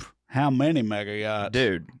 how many mega yachts?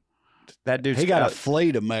 Dude. That dude's got a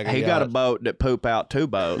fleet of mega yachts. He got a boat that poop out two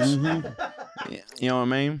boats. You know what I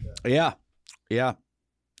mean? Yeah. Yeah.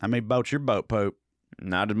 How many boats your boat poop?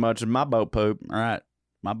 Not as much as my boat poop. All right.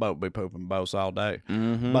 My boat be pooping boats all day.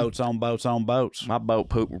 Boats on boats on boats. My boat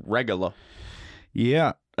poop regular.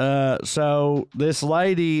 Yeah. So this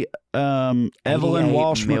lady, Evelyn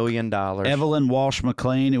Walsh $1 million. Evelyn Walsh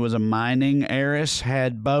McLean, who was a mining heiress,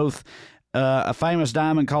 had both a famous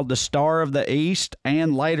diamond called the Star of the East,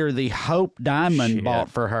 and later the Hope Diamond bought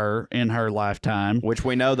for her in her lifetime. Which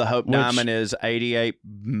we know the Hope Diamond is 88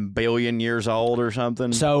 billion years old or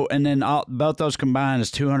something. So, and then both those combined is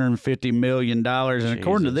 $250 million. And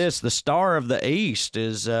according to this, the Star of the East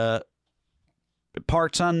is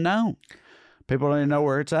parts unknown. People don't even know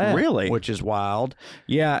where it's at. Really? Which is wild.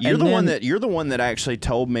 Yeah. You're the one that actually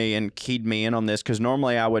told me and keyed me in on this, because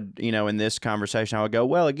normally I would, in this conversation, I would go,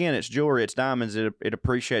 well, again, it's jewelry, it's diamonds, it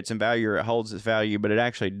appreciates in value, or it holds its value, but it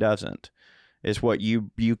actually doesn't. It's what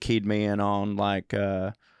you keyed me in on, like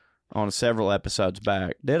on several episodes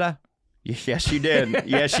back. Did I? Yes, you did.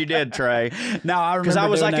 Yes, you did, Trey. No, I remember. Because I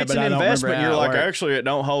was like, that, it's an investment. You're like, actually, it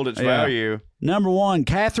don't hold its value. Number one,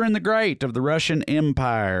 Catherine the Great of the Russian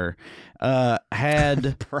Empire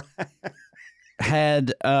had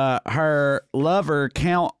her lover,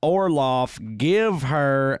 Count Orloff, give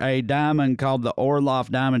her a diamond called the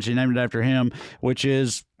Orloff diamond. She named it after him, which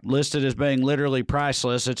is listed as being literally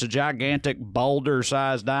priceless. It's a gigantic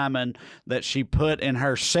boulder-sized diamond that she put in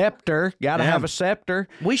her scepter. Got to have a scepter.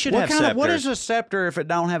 We should have scepters. What is a scepter if it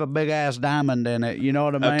don't have a big-ass diamond in it? You know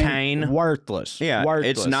what I mean? A cane. Worthless. Yeah.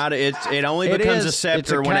 Worthless. It's not. It only becomes a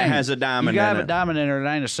scepter when it has a diamond in it. You got a diamond in it, it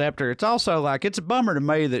ain't a scepter. It's also like, it's a bummer to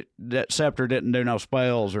me that scepter didn't do no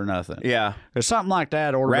spells or nothing. Yeah. There's something like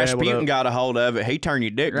that. Or Rasputin got a hold of it. He turned your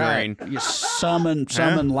dick green. You summon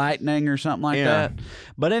lightning or something like that.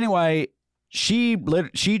 But anyway, she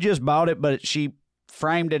just bought it, but she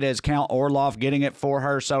framed it as Count Orloff getting it for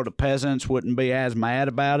her so the peasants wouldn't be as mad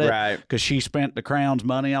about it. Right. Because she spent the crown's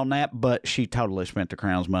money on that, but she totally spent the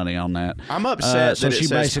crown's money on that. I'm upset that it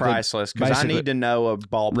says priceless, because I need to know a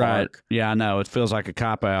ballpark. Right. Yeah, I know. It feels like a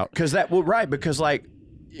cop-out. Because like,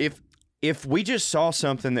 if we just saw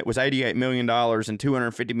something that was $88 million and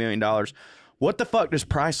 $250 million, what the fuck does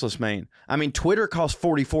priceless mean? I mean, Twitter cost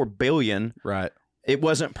 $44 billion. Right. It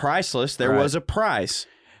wasn't priceless. There was a price.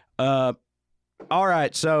 All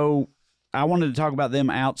right, so I wanted to talk about them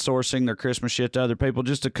outsourcing their Christmas shit to other people.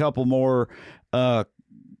 Just a couple more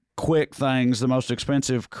quick things. The most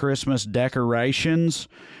expensive Christmas decorations,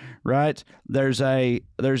 right? There's a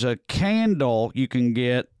candle you can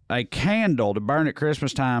get. A candle to burn at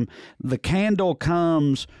Christmas time. The candle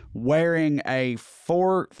comes wearing a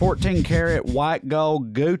 14-karat white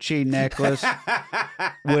gold Gucci necklace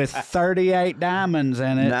with 38 diamonds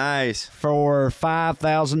in it. Nice. For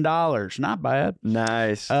 $5,000. Not bad.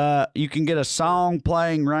 Nice. You can get a song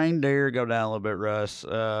playing reindeer. Go down a little bit, Russ.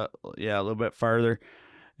 A little bit further.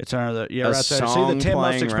 It's under the right there. See the 10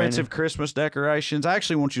 most expensive Christmas decorations. I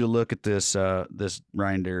actually want you to look at this this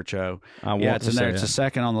reindeer, Cho. It's in there. It's the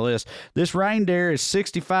second on the list. This reindeer is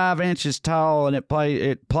 65 inches tall, and it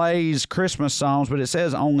plays Christmas songs, but it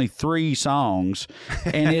says only 3 songs,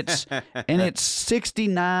 and it's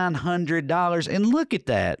 $6,900. And look at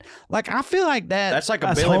that. Like, I feel like that's like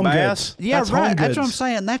a Billy Bass. Yeah, that's right. home That's what I'm goods.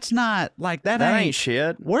 saying. That's not like that ain't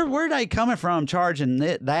shit. Where are they coming from charging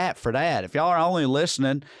that for that? If y'all are only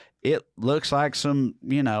listening, it looks like some,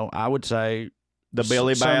 I would say the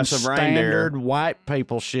Billy Bass of reindeer. Standard white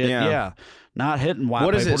people shit. Yeah. Not hitting white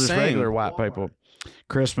what people, does it just sing? regular white people.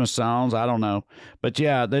 Christmas songs, I don't know. But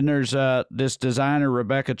yeah, then there's this designer,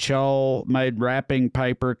 Rebecca Choll, made wrapping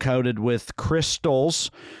paper coated with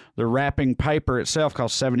crystals. The wrapping paper itself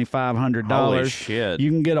costs $7,500. Holy shit.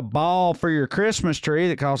 You can get a ball for your Christmas tree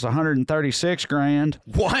that costs $136,000.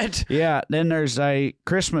 What? Yeah. Then there's a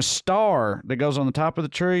Christmas star that goes on the top of the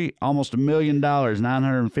tree, almost $1 million,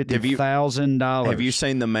 $950,000. Have you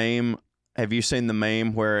seen the meme? Have you seen the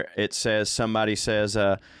meme where it says, somebody says,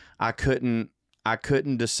 I couldn't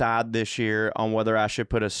decide this year on whether I should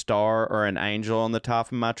put a star or an angel on the top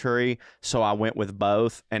of my tree, so I went with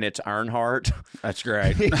both, and it's Earnhardt. That's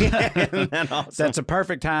great. Isn't that awesome? That's a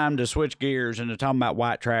perfect time to switch gears and to talk about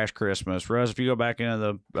white trash Christmas. Russ, if you go back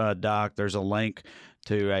into the doc, there's a link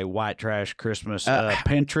to a white trash Christmas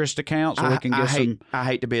Pinterest account, so we can get some. I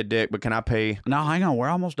hate to be a dick, but can I pee? No, hang on. We're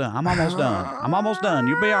almost done. I'm almost done.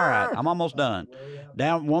 You'll be all right. I'm almost done.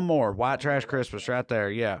 Down one more. White trash Christmas right there.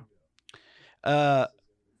 Yeah.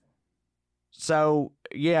 So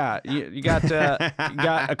yeah, you got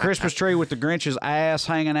a Christmas tree with the Grinch's ass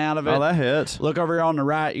hanging out of it. Oh, that hits. Look over here on the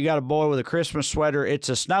right. You got a boy with a Christmas sweater. It's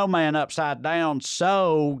a snowman upside down,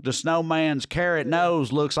 so the snowman's carrot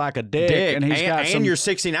nose looks like a dick, and he's got and you're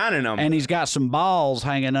 69 in them, and he's got some balls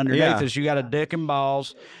hanging underneath us. You got a dick and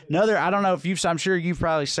balls. Another, I don't know if I'm sure you've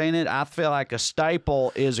probably seen it. I feel like a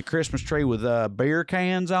staple is a Christmas tree with beer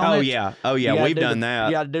cans on it. Oh yeah, we've done that.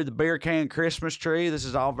 You got to do the beer can Christmas tree. This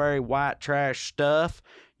is all very white trash stuff.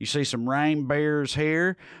 You see some rain bears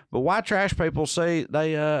here, but white trash people see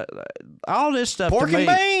they all this stuff. Pork to and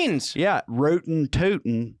me, beans. yeah, rootin'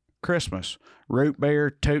 tootin' Christmas. Root beer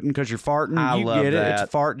tootin' because you're farting. I you love get that. it. It's a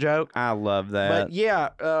fart joke. I love that. But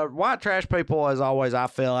yeah, white trash people, as always, I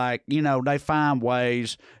feel like, they find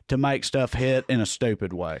ways to make stuff hit in a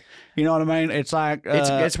stupid way. You know what I mean? It's like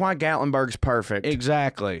it's why Gatlinburg's perfect.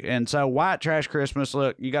 Exactly. And so white trash Christmas,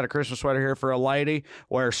 look, you got a Christmas sweater here for a lady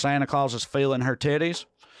where Santa Claus is feeling her titties.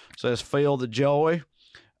 Says feel the joy.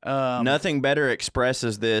 Nothing better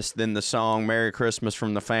expresses this than the song "Merry Christmas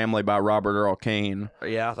from the Family" by Robert Earl Keen.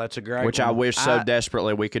 Yeah, that's a great which one. I wish so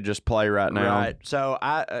desperately we could just play right now. Right. So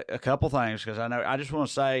a couple things, because I just want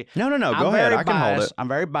to say No, I'm go ahead. I can biased. hold it. I'm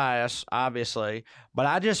very biased, obviously, but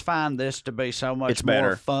I just find this to be so much It's more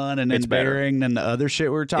better. fun and It's endearing than the other shit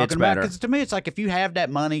we were talking It's about. better. Because to me, it's like if you have that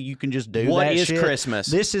money, you can just do What that is shit. Christmas?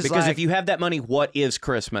 This is because like, if you have that money, what is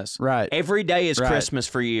Christmas? Right. Every day is Right. Christmas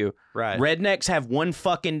for you. Right. Rednecks have one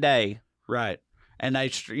fucking day. Right. And they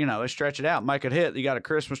stretch it out, make it hit. You got a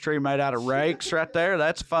Christmas tree made out of rakes right there.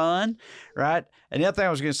 That's fun, right? And the other thing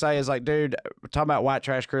I was going to say is, like, dude, talking about white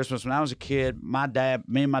trash Christmas, when I was a kid,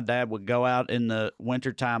 me and my dad would go out in the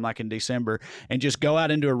wintertime, like in December, and just go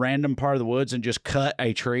out into a random part of the woods and just cut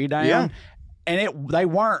a tree down. Yeah. And they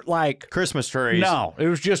weren't like Christmas trees. No, it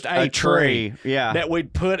was just a tree. Yeah. that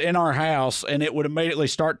we'd put in our house, and it would immediately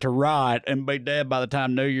start to rot and be dead by the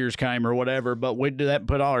time New Year's came or whatever. But we'd do that and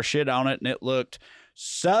put all our shit on it, and it looked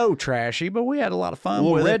so trashy, but we had a lot of fun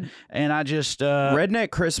with it. And I just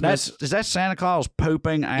Redneck Christmas. is that Santa Claus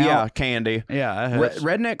pooping out? Yeah, candy. Yeah,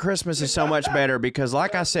 Redneck Christmas is so much better because,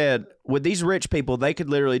 like I said, with these rich people, they could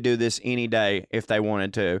literally do this any day if they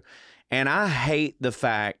wanted to. And I hate the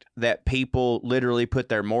fact that people literally put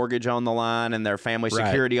their mortgage on the line and their family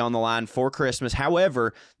security on the line for Christmas.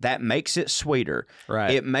 However, that makes it sweeter.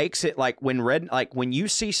 Right. It makes it like when you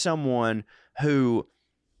see someone who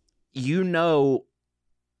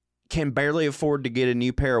can barely afford to get a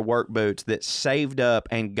new pair of work boots that saved up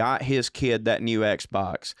and got his kid that new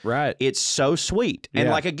Xbox. Right. It's so sweet. And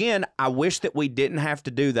Yeah. like, again, I wish that we didn't have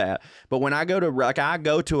to do that. But when I go to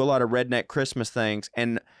a lot of redneck Christmas things,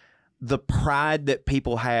 and the pride that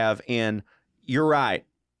people have in, you're right,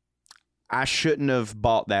 I shouldn't have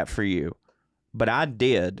bought that for you, but I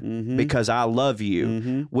did because I love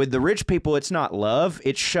you. With the rich people, it's not love,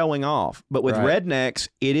 it's showing off. But with rednecks,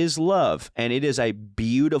 it is love, and it is a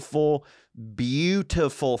beautiful,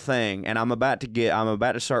 beautiful thing. And I'm about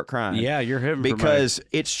to start crying. Yeah, you're hitting because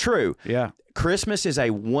it's true. Yeah. Christmas is a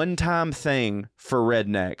one-time thing for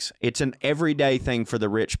rednecks. It's an everyday thing for the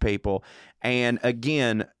rich people. And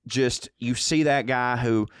again, just you see that guy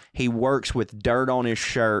who he works with dirt on his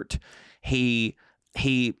shirt. He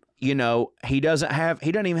doesn't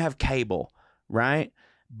even have cable, right?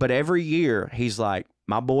 But every year he's like,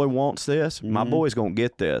 my boy wants this. My boy's going to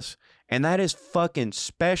get this. And that is fucking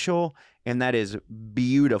special. And that is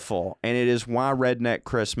beautiful. And it is why Redneck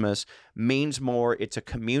Christmas means more. It's a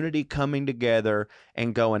community coming together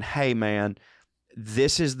and going, hey, man,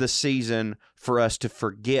 this is the season for us to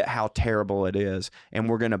forget how terrible it is. And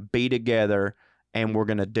we're going to be together and we're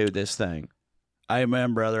going to do this thing.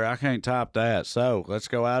 Amen, brother. I can't top that. So let's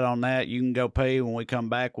go out on that. You can go pee. When we come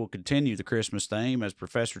back, we'll continue the Christmas theme as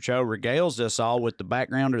Professor Cho regales us all with the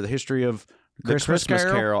background or the history of The Christmas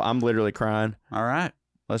Carol. I'm literally crying. All right.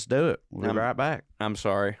 Let's do it. We'll be right back. I'm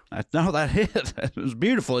sorry. No, that is. It was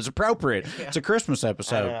beautiful. It's appropriate. Yeah. It's a Christmas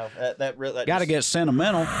episode. That Got to get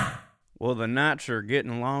sentimental. Well, the nights are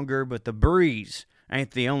getting longer, but the breeze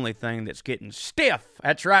ain't the only thing that's getting stiff.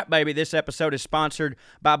 That's right, baby. This episode is sponsored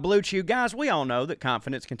by Blue Chew. Guys, we all know that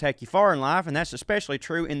confidence can take you far in life, and that's especially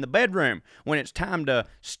true in the bedroom when it's time to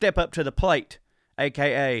step up to the plate,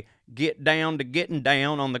 a.k.a. get down to getting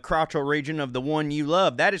down on the crotchal region of the one you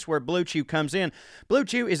love. That is where Blue Chew comes in. Blue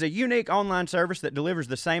Chew is a unique online service that delivers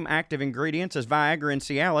the same active ingredients as Viagra and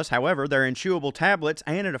Cialis. However, they're in chewable tablets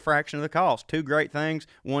and at a fraction of the cost. Two great things,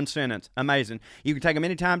 one sentence. Amazing. You can take them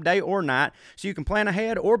anytime, day or night, so you can plan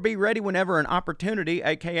ahead or be ready whenever an opportunity,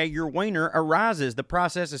 aka your wiener, arises. The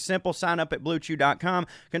process is simple. Sign up at BlueChew.com,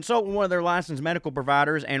 consult with one of their licensed medical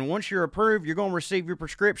providers, and once you're approved, you're going to receive your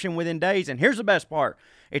prescription within days. And here's the best part.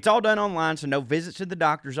 It's all done online, so no visits to the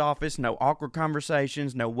doctor's office, no awkward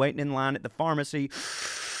conversations, no waiting in line at the pharmacy.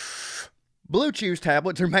 Blue Chew's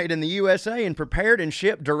tablets are made in the USA and prepared and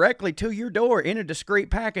shipped directly to your door in a discreet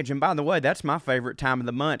package. And by the way, that's my favorite time of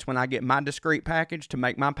the month, when I get my discreet package to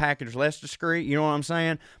make my package less discreet. You know what I'm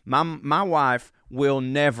saying? My wife will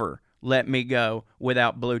never let me go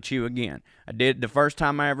without Blue Chew again. I did the first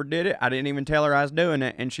time I ever did it. I didn't even tell her I was doing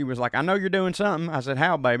it. And she was like, I know you're doing something. I said,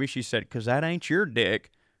 how, baby? She said, 'cause that ain't your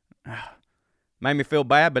dick. Made me feel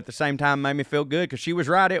bad, but at the same time made me feel good because she was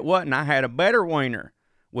right. It wasn't. I had a better wiener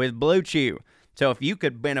with Blue Chew. So if you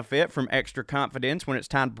could benefit from extra confidence when it's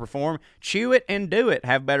time to perform, chew it and do it.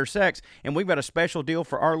 Have better sex. And we've got a special deal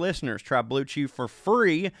for our listeners. Try Blue Chew for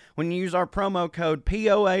free when you use our promo code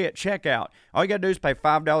POA at checkout. All you got to do is pay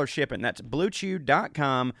 $5 shipping. That's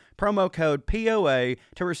BlueChew.com, promo code POA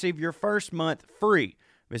to receive your first month free.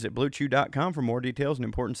 Visit BlueChew.com for more details and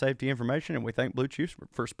important safety information, and we thank Blue Chew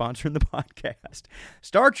for sponsoring the podcast.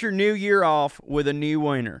 Start your new year off with a new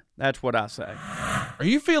wiener. That's what I say. Are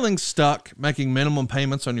you feeling stuck making minimum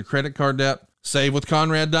payments on your credit card debt?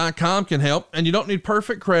 SaveWithConrad.com can help, and you don't need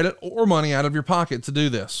perfect credit or money out of your pocket to do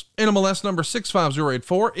this. NMLS number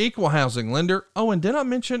 65084, equal housing lender. Oh, and did I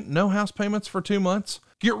mention no house payments for 2 months?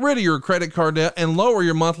 Get rid of your credit card debt and lower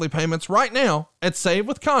your monthly payments right now at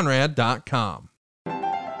SaveWithConrad.com.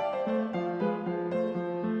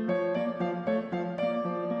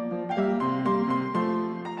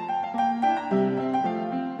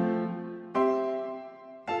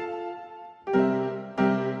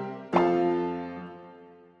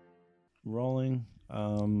 Rolling.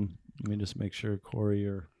 Let me just make sure, Corey,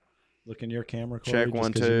 you're looking your camera. Corey, Check just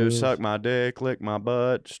 1, 'cause you 2. moved. Suck my dick, lick my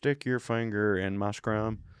butt, stick your finger in my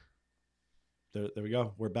scrum. There we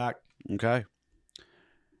go. We're back. Okay.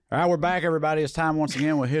 All right, we're back, everybody. It's time once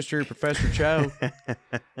again with History Professor Cho.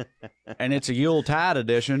 And it's a Yuletide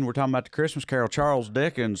edition. We're talking about the Christmas Carol, Charles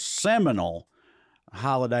Dickens' seminal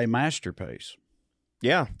holiday masterpiece.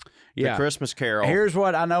 Yeah. Yeah. The Christmas Carol. Here's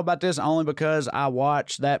what I know about this only because I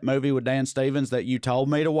watched that movie with Dan Stevens that you told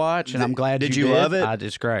me to watch, and I'm glad Did you you love it?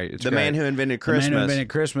 It's great. It's The great. Man Who Invented Christmas. The Man Who Invented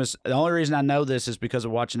Christmas. The only reason I know this is because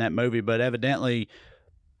of watching that movie, but evidently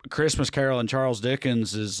Christmas Carol and Charles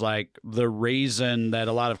Dickens is like the reason that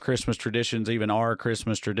a lot of Christmas traditions even are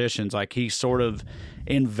Christmas traditions. Like he sort of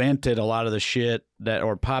invented a lot of the shit that,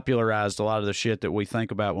 or popularized a lot of the shit that we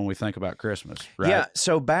think about when we think about Christmas. Right? Yeah,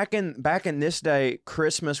 so back in this day,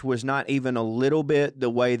 Christmas was not even a little bit the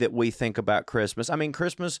way that we think about Christmas. I mean,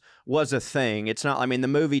 Christmas was a thing. It's not, I mean, the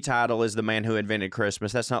movie title is The Man Who Invented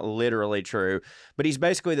Christmas. That's not literally true, but he's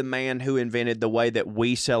basically the man who invented the way that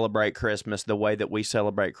we celebrate Christmas, the way that we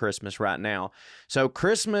celebrate Christmas right now. So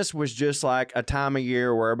Christmas was just like a time of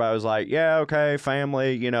year where everybody was like, yeah, okay,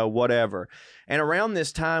 family, you know, whatever. And around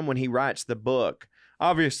this time when he writes the book,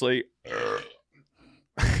 obviously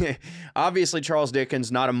Charles Dickens,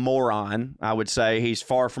 not a moron, I would say. He's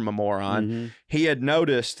far from a moron. Mm-hmm. He had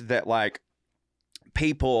noticed that, like,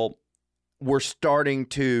 people were starting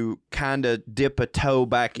to kind of dip a toe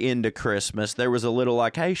back into Christmas. There was a little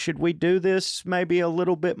like, hey, should we do this maybe a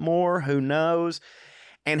little bit more? Who knows?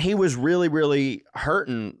 And he was really, really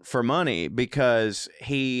hurting for money because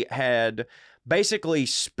he had basically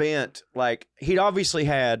spent, like, he'd obviously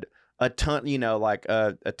had a ton, you know, like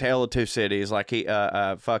A Tale of Two Cities, like he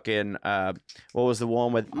fucking what was the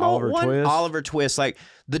one with Twist? Oliver Twist. Like,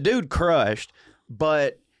 the dude crushed,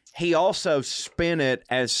 but he also spent it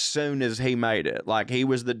as soon as he made it. Like, he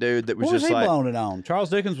was the dude that was What was just he like, blowing it on? Charles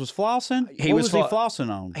Dickens was flossing? He What was was he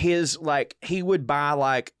flossing on? his, like, he would buy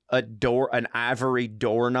like an ivory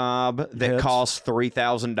doorknob that Yes. cost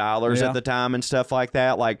 $3,000 Yeah. at the time and stuff like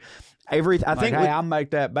that. Like, I think hey, I'll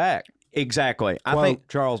make that back. exactly. Quote, I think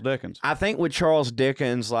Charles Dickens. I think with Charles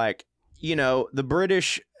Dickens, like, you know, the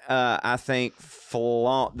British, I think,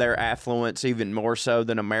 flaunt their affluence even more so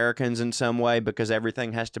than Americans in some way because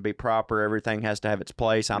everything has to be proper. Everything has to have its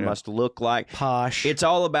place. I must look like Posh. It's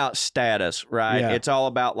all about status, right? Yeah. It's all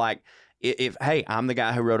about, like, if hey, I'm the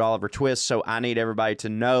guy who wrote Oliver Twist, so I need everybody to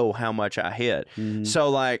know how much I hit. Mm-hmm. So,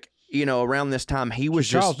 like, you know, around this time, he was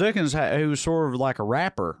Charles just Dickens, he was sort of like a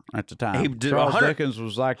rapper at the time. He did Charles 100 Dickens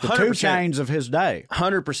was like the 100%. 2 Chainz of his day.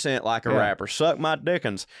 100% like a Yeah. rapper. Suck my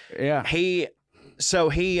Dickens. Yeah. He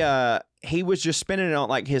was just spending it on,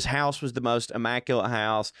 like, his house was the most immaculate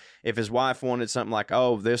house. If his wife wanted something like,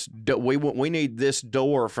 oh, we need this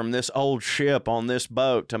door from this old ship on this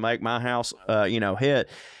boat to make my house, you know, hit.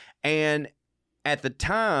 And at the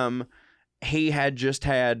time, he had just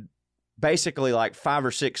had basically like 5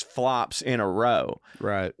 or 6 flops in a row,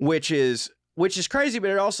 Right. which is crazy,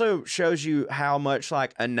 but it also shows you how much,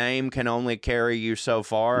 like, a name can only carry you so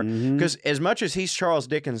far. Mhm. Because as much as he's Charles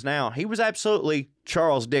Dickens now, he was absolutely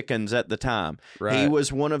Charles Dickens at the time. Right. He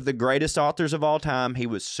was one of the greatest authors of all time. He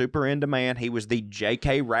was super in demand. He was the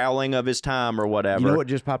J.K. Rowling of his time or whatever. You know what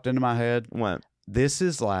just popped into my head? What? This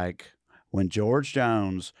is like when George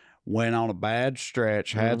Jones went on a bad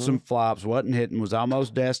stretch, had some flops, wasn't hitting, was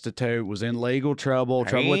almost destitute, was in legal trouble with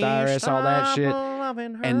the IRS, all that shit,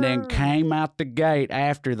 and then came out the gate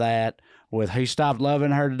after that with "He Stopped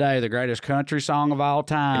Loving Her Today," the greatest country song of all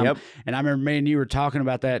time. Yep. And I remember me and you were talking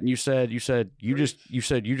about that, and you said you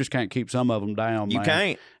just can't keep some of them down. You man.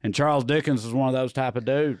 can't. And Charles Dickens is one of those type of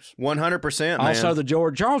dudes. 100%, man.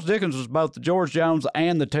 Also, Charles Dickens was both the George Jones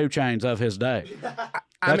and the 2 Chainz of his day.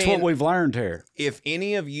 That's what we've learned here. If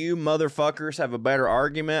any of you motherfuckers have a better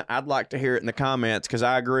argument, I'd like to hear it in the comments, because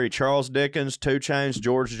I agree. Charles Dickens, 2 Chainz,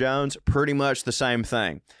 George Jones, pretty much the same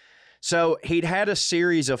thing. So he'd had a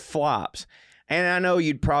series of flops. And I know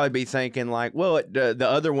you'd probably be thinking like, well, the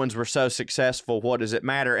other ones were so successful. What does it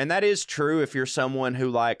matter? And that is true if you're someone who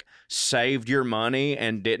like saved your money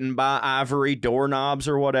and didn't buy ivory doorknobs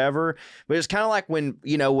or whatever. But it's kind of like when,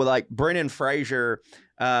 with like Brendan Fraser,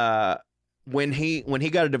 when he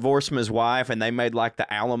got a divorce from his wife and they made like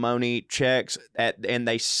the alimony checks and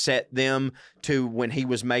they set them to when he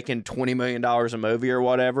was making $20 million a movie or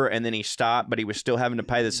whatever, and then he stopped, but he was still having to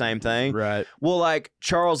pay the same thing. Right. Well, like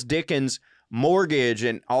Charles Dickens' mortgage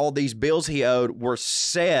and all these bills he owed were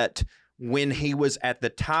set when he was at the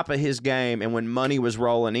top of his game and when money was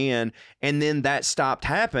rolling in, and then that stopped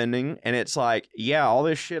happening, and it's like, yeah, all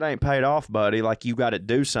this shit ain't paid off, buddy. Like, you got to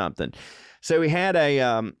do something. So he had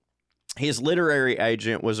his literary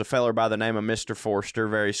agent was a feller by the name of Mr. Forster,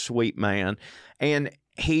 very sweet man, and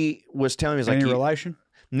he was telling me, he's like, any relation?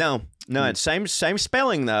 No, it's same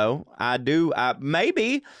spelling though.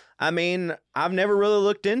 Maybe. I mean, I've never really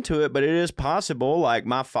looked into it, but it is possible. Like,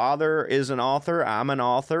 my father is an author. I'm an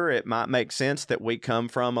author. It might make sense that we come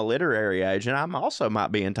from a literary agent. I'm also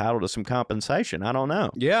might be entitled to some compensation. I don't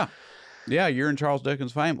know. Yeah. Yeah, you're in Charles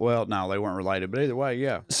Dickens' fame. Well, no, they weren't related, but either way,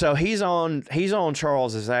 yeah. So he's on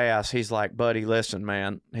Charles's ass. He's like, buddy, listen,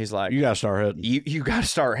 man. He's like, you gotta start hitting. You gotta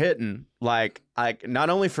start hitting. Like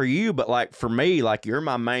not only for you, but like for me. Like, you're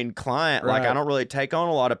my main client. Right. Like, I don't really take on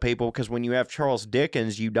a lot of people because when you have Charles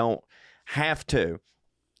Dickens, you don't have to.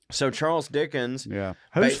 So Charles Dickens. Yeah.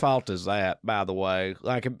 Whose fault is that, by the way?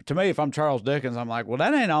 Like, to me, if I'm Charles Dickens, I'm like, well,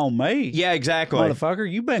 that ain't on me. Yeah, exactly.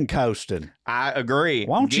 Motherfucker, you've been coasting. I agree.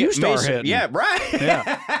 Why don't you start hitting? Yeah, right.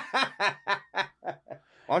 Yeah.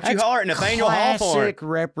 Why don't you holler at Nathaniel Hawthorne? Classic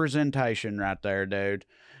representation right there, dude.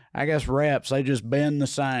 I guess reps, they just bend the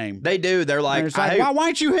same. They do. They're like, it's like, why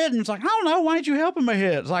ain't you hitting? It's like, I don't know. Why ain't you helping me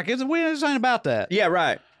hit? It's like, this ain't about that. Yeah,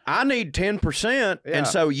 right. I need 10%, and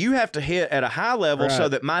so you have to hit at a high level so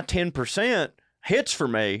that my 10% hits for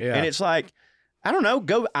me. Yeah. And it's like, I don't know,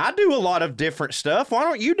 I do a lot of different stuff. Why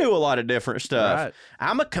don't you do a lot of different stuff? Right.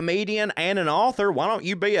 I'm a comedian and an author. Why don't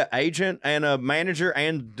you be an agent and a manager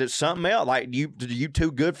and something else? Like, you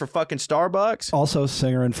too good for fucking Starbucks? Also,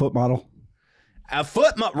 singer and foot model.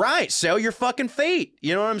 Right. Sell your fucking feet.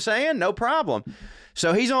 You know what I'm saying? No problem.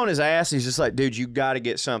 So he's on his ass. He's just like, dude, you got to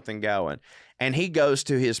get something going. And he goes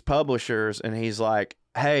to his publishers and he's like,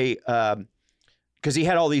 hey, because he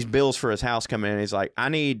had all these bills for his house coming in. He's like, I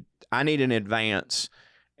need an advance.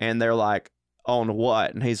 And they're like, on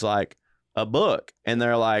what? And he's like, a book. And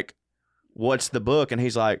they're like, what's the book? And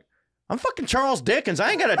he's like, I'm fucking Charles Dickens.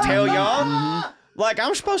 I ain't got to tell y'all. Like,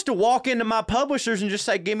 I'm supposed to walk into my publishers and just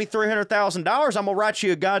say, give me $300,000. I'm going to write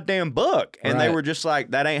you a goddamn book. And they were just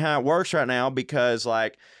like, that ain't how it works right now, because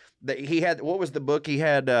like, he had, what was the book he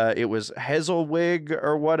had? It was Hazelwig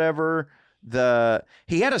or whatever.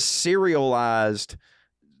 He had a serialized,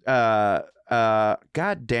 God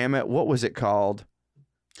damn it, what was it called?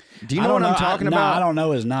 Do you know what I'm talking about? I don't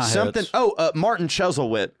know his not something. Martin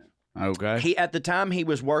Chuzzlewit. Okay. He at the time he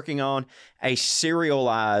was working on a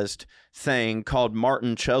serialized thing called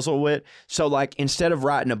Martin Chuzzlewit. So like, instead of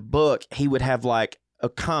writing a book, he would have like a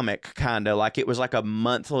comic, kind of like it was like a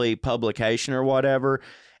monthly publication or whatever.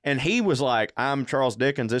 And he was like, I'm Charles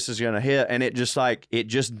Dickens, this is going to hit. And it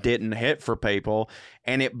just didn't hit for people.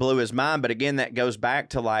 And it blew his mind. But again, that goes back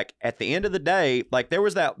to like, at the end of the day, like there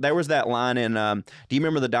was that line in, do you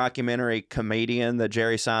remember the documentary Comedian, the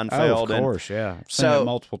Jerry Seinfeld? Oh, of course, yeah. I've seen it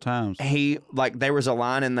multiple times. There was a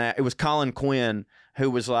line in that, it was Colin Quinn who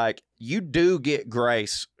was like, you do get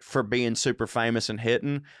grace for being super famous and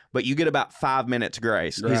hitting, but you get about 5 minutes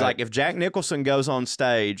grace. Right. He's like, if Jack Nicholson goes on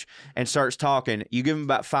stage and starts talking, you give him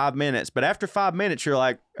about 5 minutes. But after 5 minutes, you're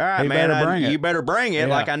like, all right, man, you better bring it.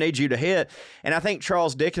 Yeah. Like, I need you to hit. And I think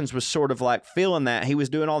Charles Dickens was sort of like feeling that. He was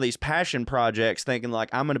doing all these passion projects thinking like,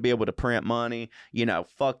 I'm going to be able to print money,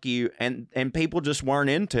 fuck you. And people just weren't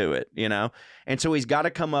into it, And so he's got to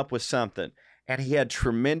come up with something. And he had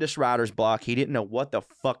tremendous writer's block. He didn't know what the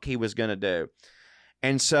fuck he was going to do.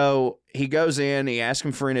 And so he goes in, he asks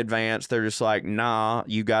him for an advance. They're just like, nah,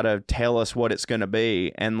 you got to tell us what it's going to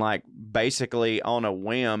be. And like, basically on a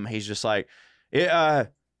whim, he's just like,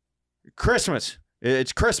 Christmas.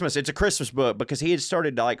 It's Christmas. It's a Christmas book because he had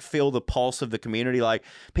started to like feel the pulse of the community. Like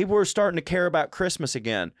people were starting to care about Christmas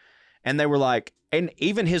again. And they were like, and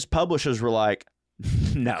even his publishers were like,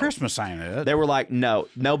 no. Christmas ain't it. They were like, no,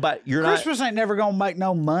 but you're Christmas ain't never gonna make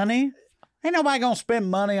no money. Ain't nobody gonna spend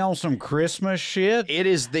money on some Christmas shit. It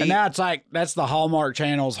is the. And now it's like that's the Hallmark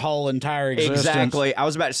Channel's whole entire existence. Exactly. I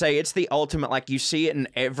was about to say it's the ultimate. Like you see it in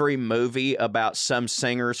every movie about some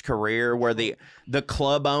singer's career, where the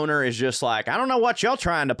club owner is just like, I don't know what y'all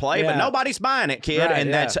trying to play, but nobody's buying it, kid. Right,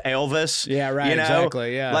 and that's Elvis. Yeah, right. You know?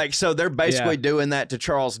 Exactly. Yeah. Like so, they're basically doing that to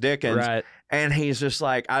Charles Dickens. Right. And he's just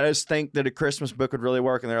like, I just think that a Christmas book would really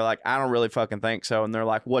work. And they're like, I don't really fucking think so. And they're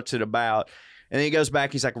like, what's it about? And then he goes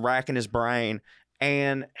back. He's like racking his brain.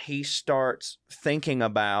 And he starts thinking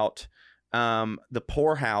about the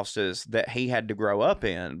poorhouses that he had to grow up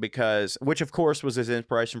in, which of course was his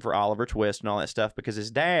inspiration for Oliver Twist and all that stuff, because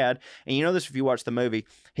his dad, and you know this if you watch the movie,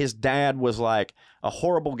 his dad was like a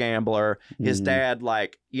horrible gambler. His dad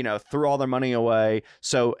threw all their money away.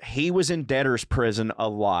 So he was in debtor's prison a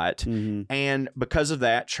lot. And because of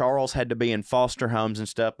that, Charles had to be in foster homes and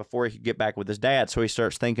stuff before he could get back with his dad. So he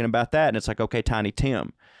starts thinking about that. And it's like, okay, Tiny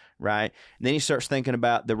Tim. Right. And then he starts thinking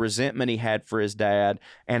about the resentment he had for his dad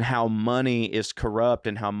and how money is corrupt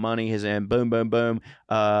and how money is in boom, boom, boom.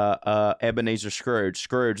 Ebenezer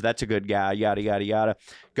Scrooge, that's a good guy. Yada, yada, yada.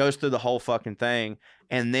 Goes through the whole fucking thing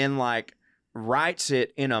and then like writes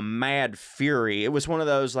it in a mad fury. It was one of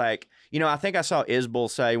those like, I think I saw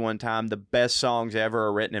Isbell say one time the best songs ever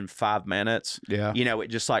are written in 5 minutes. Yeah. It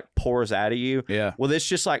just like pours out of you. Yeah. Well, this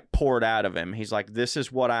just like poured out of him. He's like, this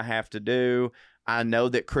is what I have to do. I know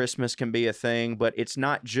that Christmas can be a thing, but it's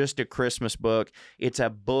not just a Christmas book. It's a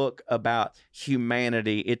book about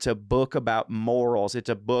humanity. It's a book about morals. It's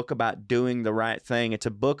a book about doing the right thing. It's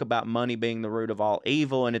a book about money being the root of all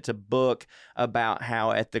evil. And it's a book about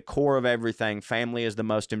how at the core of everything, family is the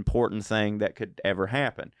most important thing that could ever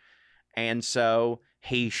happen. And so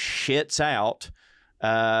he shits out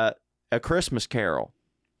A Christmas Carol.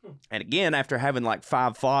 And again, after having like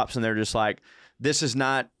 5 flops and they're just like, this is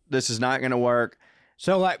not going to work.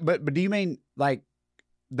 So like, but do you mean like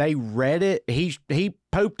they read it? He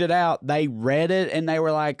pooped it out. They read it and they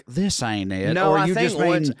were like, "This ain't it." No, or I you think just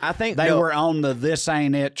mean they were on the "this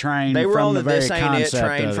ain't it" train. They were from on the very "this ain't it"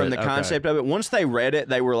 train from the Okay. concept of it. Once they read it,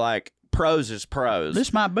 they were like, "Prose is prose."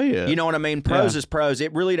 This might be it. You know what I mean? Prose is prose.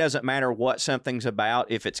 It really doesn't matter what something's about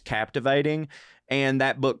if it's captivating. And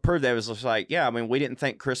that book proved that. It was just like, yeah, I mean, we didn't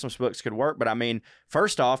think Christmas books could work, but I mean,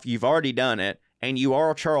 first off, you've already done it. And you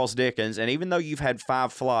are Charles Dickens, and even though you've had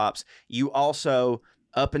 5 flops, you also,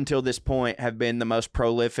 up until this point, have been the most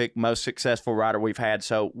prolific, most successful writer we've had.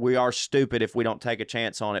 So we are stupid if we don't take a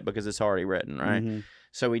chance on it because it's already written, right? Mm-hmm.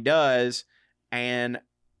 So he does, and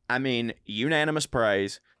I mean, unanimous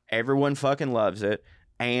praise. Everyone fucking loves it.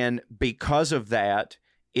 And because of that,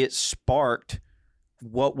 it sparked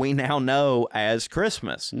what we now know as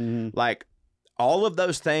Christmas. Like, all of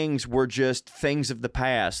those things were just things of the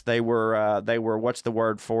past. They were what's the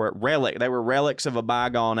word for it? They were relics of a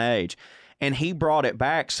bygone age. And he brought it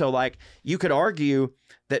back. So like you could argue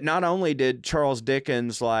that not only did Charles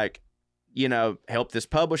Dickens help this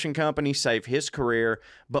publishing company save his career,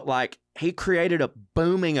 but like he created a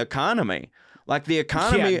booming economy. Like the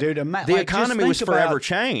economy, the economy was forever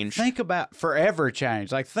changed. Think about forever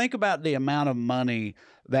changed. Like think about the amount of money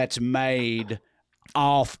that's made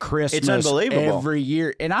off Christmas. It's unbelievable every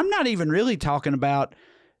year. And I'm not even really talking about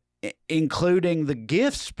including the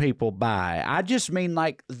gifts people buy. I just mean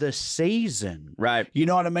like the season. Right. You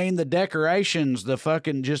know what I mean? The decorations, the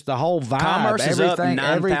fucking just the whole vibe. Commerce is up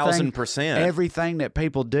 9,000%. Everything that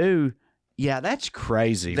people do. Yeah, that's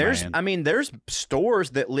crazy, man. There's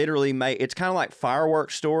stores that literally make, it's kind of like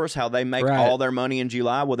fireworks stores, how they make all their money in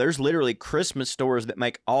July. Well, there's literally Christmas stores that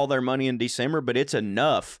make all their money in December, but it's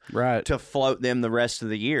enough to float them the rest of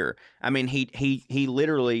the year. I mean, he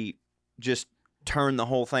literally just turned the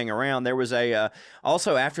whole thing around. There was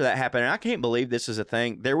also after that happened, and I can't believe this is a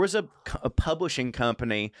thing, there was a publishing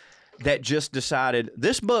company that just decided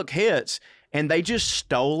this book hits, and they just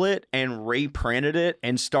stole it and reprinted it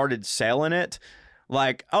and started selling it.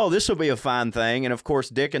 Like, oh, this will be a fine thing. And of course,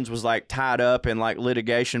 Dickens was like tied up in like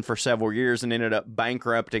litigation for several years and ended up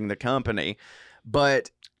bankrupting the company.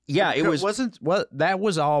 But yeah, it that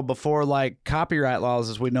was all before like copyright laws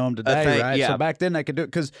as we know them today, right? Yeah. So back then they could do it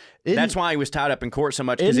because that's why he was tied up in court so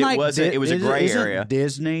much, because it was a gray area.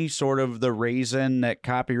 Disney sort of the reason that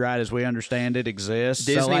copyright, as we understand it, exists.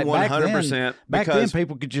 Disney, so like 100%. Back then,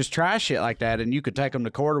 people could just try shit like that, and you could take them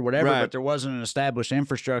to court or whatever. Right. But there wasn't an established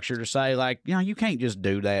infrastructure to say like, you can't just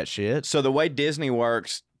do that shit. So the way Disney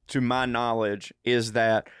works, to my knowledge, is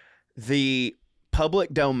that the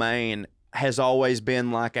public domain has always been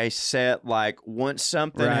like a set, like once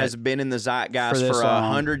something has been in the zeitgeist for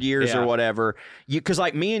 100 years or whatever, because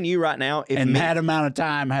like me and you right now, that amount of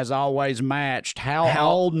time has always matched how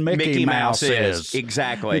old Mickey Mouse is.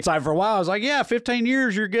 Exactly. It's like for a while, I was like, yeah, 15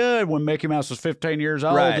 years, you're good. When Mickey Mouse was 15 years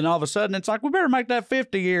old, and all of a sudden it's like, we better make that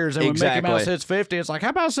 50 years. And when Mickey Mouse hits 50, it's like,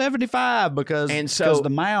 how about 75? Because the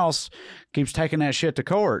mouse keeps taking that shit to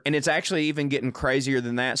court. And it's actually even getting crazier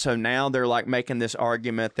than that. So now they're like making this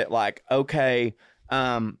argument that like, okay,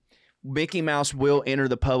 Mickey Mouse will enter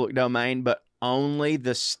the public domain, but only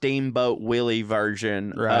the Steamboat Willie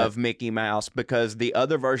version of Mickey Mouse, because the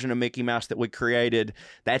other version of Mickey Mouse that we created,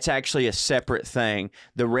 that's actually a separate thing.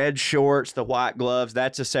 The red shorts, the white gloves,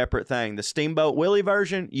 that's a separate thing. The Steamboat Willie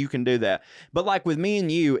version, you can do that. But like with me and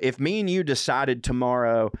you, if me and you decided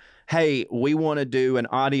tomorrow, hey, we want to do an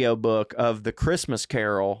audiobook of the Christmas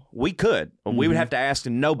Carol, we could. We would have to ask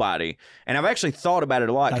nobody. And I've actually thought about it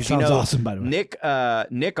a lot. That sounds awesome, by the way. Nick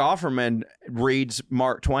Offerman reads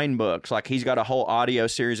Mark Twain books. Like, he's got a whole audio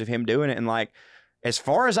series of him doing it. And, like, as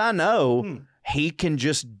far as I know, he can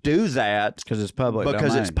just do that. Because it's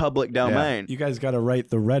public domain. You guys got to write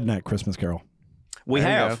the Redneck Christmas Carol. We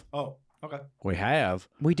have. Oh, okay. We have.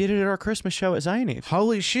 We did it at our Christmas show at Zany's.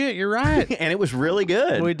 Holy shit, you're right. And it was really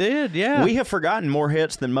good. We did, yeah. We have forgotten more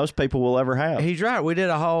hits than most people will ever have. He's right. We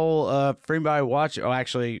did a whole, for anybody watching,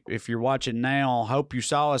 actually, if you're watching now, hope you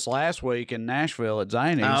saw us last week in Nashville at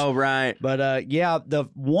Zany's. Oh, right. But, yeah, the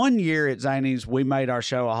one year at Zany's, we made our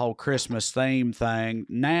show a whole Christmas theme thing.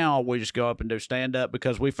 Now we just go up and do stand-up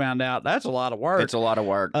because we found out that's a lot of work. It's a lot of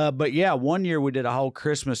work. But, yeah, one year we did a whole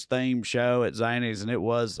Christmas theme show at Zany's, and it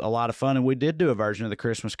was a lot of fun, and we did do a version of the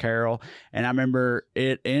Christmas Carol, and I remember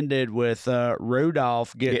it ended with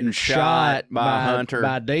Rudolph getting shot by a hunter,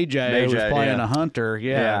 by DJ who was playing a hunter.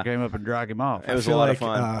 Came up and dragged him off. It was a lot of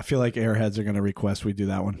fun. I feel like Airheads are going to request we do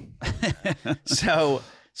that one. So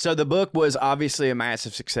the book was obviously a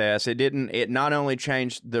massive success. It not only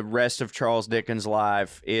changed the rest of Charles Dickens'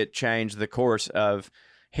 life, it changed the course of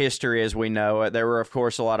history as we know it. There were, of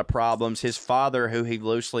course, a lot of problems. His father, who he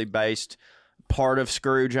loosely based part of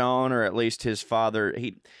Scrooge on, or at least his father,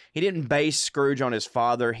 he didn't base Scrooge on his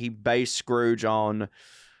father. He based Scrooge on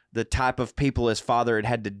the type of people his father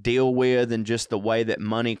had to deal with, and just the way that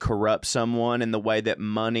money corrupts someone, and the way that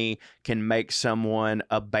money can make someone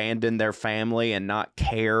abandon their family and not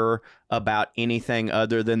care about anything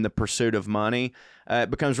other than the pursuit of money. It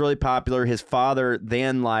becomes really popular. His father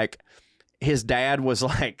then, like, his dad was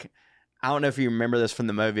like, I don't know if you remember this from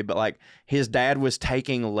the movie, but like his dad was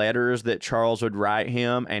taking letters that Charles would write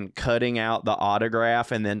him and cutting out the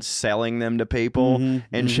autograph and then selling them to people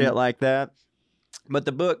and shit like that. But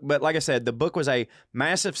like I said, the book was a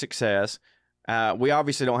massive success. We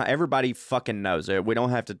obviously don't everybody fucking knows it. We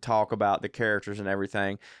don't have to talk about the characters and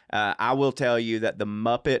everything. I will tell you that the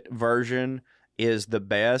Muppet version is the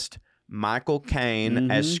best. Michael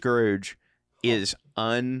Caine as Scrooge is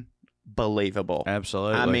unbelievable.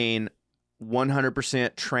 Absolutely. I mean,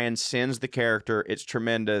 100% transcends the character. It's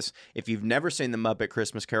tremendous. If you've never seen the Muppet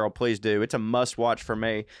Christmas Carol, please do. It's a must watch for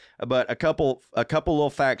me. But a couple little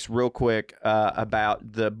facts real quick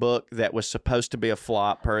about the book that was supposed to be a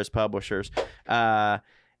flop per his publishers.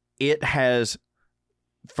 It has,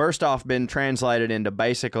 first off, been translated into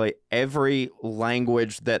basically every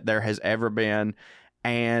language that there has ever been.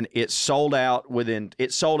 And it sold out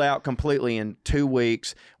completely in 2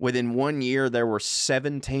 weeks. Within 1 year, there were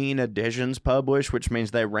 17 editions published, which means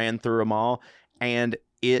they ran through them all. And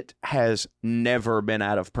it has never been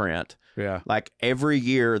out of print. Yeah. Like every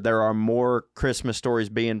year, there are more Christmas stories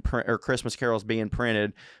or Christmas carols being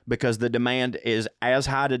printed, because the demand is as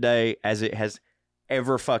high today as it has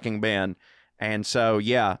ever fucking been. And so,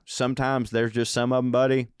 yeah, sometimes there's just some of them,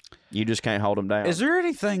 buddy. You just can't hold them down. Is there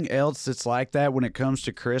anything else that's like that when it comes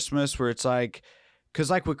to Christmas, where it's like, because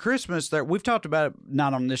like with Christmas, we've talked about it,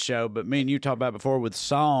 not on this show, but me and you talked about it before with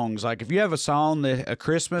songs. Like if you have a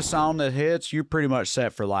Christmas song that hits, you're pretty much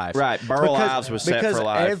set for life. Right. Burl Ives was set for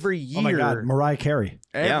life. Because every year. Oh my God, Mariah Carey.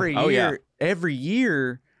 Every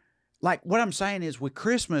year, like what I'm saying is with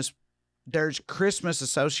Christmas, there's Christmas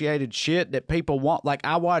associated shit that people want. Like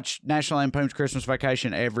I watch National Lampoon's Christmas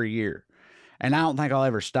Vacation every year. And I don't think I'll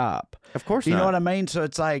ever stop. Of course not. You not. know what I mean? So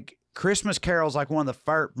it's like Christmas Carol's like one of the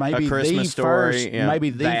first, maybe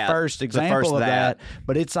the first example of that.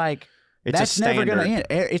 But it's like, that's never going to end.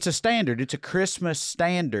 It's a standard. It's a Christmas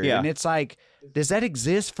standard. Yeah. And it's like, does that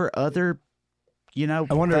exist for other,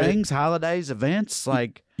 things, holidays, events?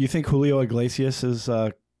 Like, you think Julio Iglesias is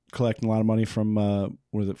collecting a lot of money from,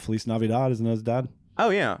 was it Feliz Navidad? Isn't that his dad?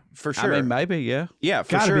 Oh, yeah, for sure. I mean, maybe, yeah. Yeah,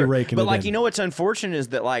 for Gotta sure. be raking but it like, in. you know what's unfortunate is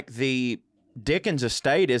that like Dickens'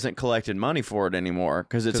 estate isn't collecting money for it anymore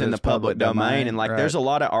because it's in the public domain. And like, there's a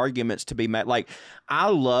lot of arguments to be made. Like, I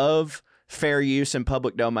love fair use in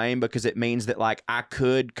public domain because it means that like I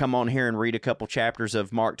could come on here and read a couple chapters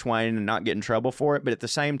of Mark Twain and not get in trouble for it. But at the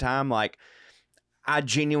same time, like, I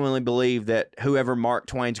genuinely believe that whoever Mark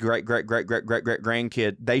Twain's great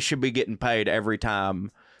grandkid, they should be getting paid every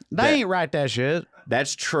time. They ain't write that shit.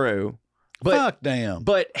 That's true. But, fuck them.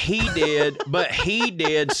 But he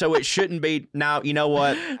did, so it shouldn't be. Now, you know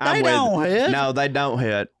what? They don't hit. No, they don't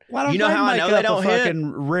hit. Why don't you know they how I make know up they don't a hit?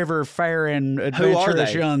 fucking river faring Who are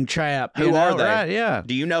adventurous they? young chap? Who are they? Right? Yeah.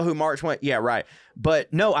 Do you know who Mark Twain? Yeah, right.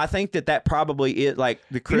 But no, I think that probably is like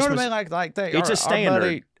the Christmas. You know what I mean? Like they. It's a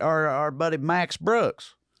standard. Our buddy Max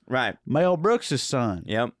Brooks, Right. Mel Brooks' son.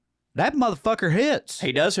 Yep. That motherfucker hits.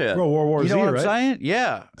 He does hit. World War You Z, know what right? I'm saying?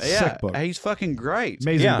 Yeah. Sick book. He's fucking great.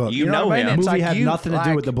 Amazing Yeah, book. you know what I mean? him. It's Movie like had you- nothing to do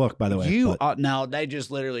like, with the book, by the way. You but- no, they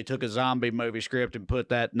just literally took a zombie movie script and put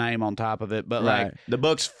that name on top of it. But Right. like The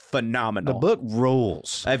book's phenomenal. the book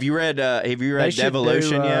rules. Have you read They should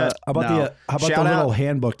Devolution do, yet? How about No. how about Shout the little out-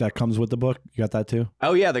 handbook that comes with the book? You got that too?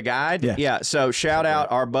 Oh, yeah, the guide? Yeah. So shout out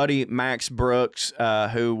our buddy Max Brooks,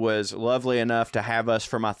 who was lovely enough to have us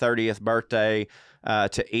for my 30th birthday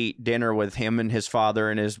to eat dinner with him and his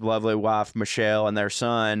father and his lovely wife, Michelle, and their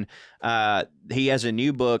son. He has a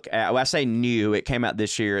new book. Well, I say new. It came out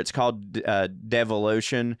this year. It's called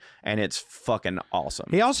Devolution, and it's fucking awesome.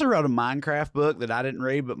 He also wrote a Minecraft book that I didn't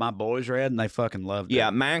read, but my boys read and they fucking loved it.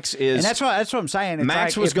 Yeah, Max is... And that's what I'm saying. It's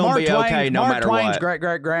Max like, was if gonna Mark be okay no Mark matter Twain's what.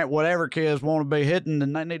 great whatever kids want to be hitting,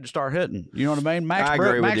 then they need to start hitting. You know what I mean? I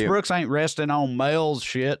agree with Max you. Brooks ain't resting on Mel's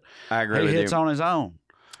shit. I agree He with hits you. on his own.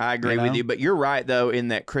 I agree You with know? you, but you're right though in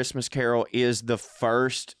that Christmas Carol is the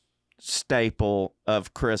first staple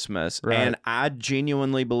of Christmas, Right. and I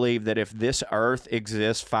genuinely believe that if this earth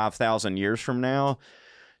exists 5,000 years from now,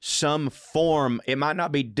 some form, it might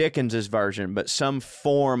not be Dickens's version, but some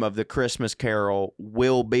form of the Christmas Carol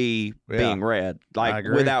will be Yeah. being read, I like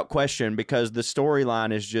agree. without question, because the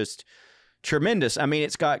storyline is just tremendous. I mean,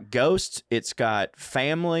 it's got ghosts, it's got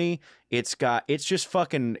family, it's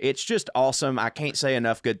just awesome. I can't say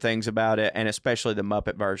enough good things about it, and especially the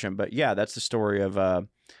Muppet version. But yeah, that's the story of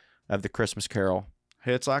the Christmas Carol.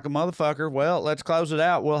 Hits like a motherfucker. Well, let's close it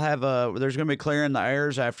out. We'll have there's gonna be clearing the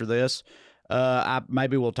airs after this.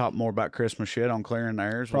 Maybe we'll talk more about Christmas shit on clearing the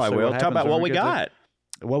airs. Probably see will. what Talk happens about when what we get to- got.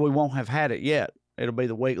 Well, we won't have had it yet. It'll be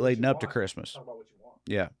the week leading up to Christmas.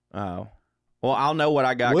 Yeah. Oh, well, I'll know what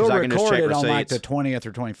I got because We'll I can just record check it on like receipts. the 20th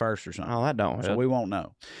or 21st or something. Oh, that don't. So we won't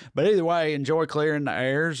know. But either way, enjoy clearing the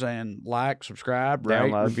airs and like, subscribe,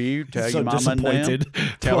 rate, Download. review, tell so your mama and them. disappointed.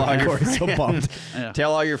 Tell all your Corey's so bummed. Yeah.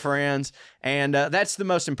 Tell all your friends. And that's the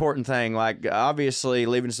most important thing. Like, obviously,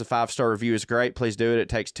 leaving us a 5-star review is great. Please do it. It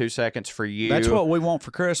takes 2 seconds for you. That's what we want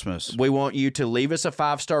for Christmas. We want you to leave us a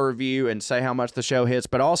 5-star review and say how much the show hits.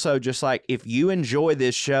 But also, just like, if you enjoy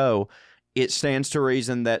this show, it stands to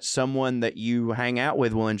reason that someone that you hang out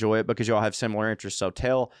with will enjoy it because y'all have similar interests. So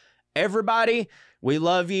tell everybody we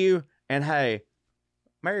love you. And hey,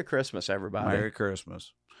 Merry Christmas, everybody. Merry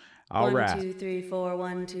Christmas. All 1, right. 2, 3, 4,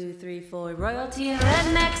 1, 2, 3, 4. Royalty and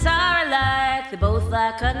rednecks are alike. They both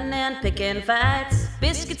like cutting and picking fights.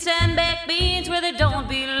 Biscuits and baked beans where they don't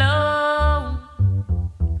belong.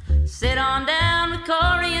 Sit on down with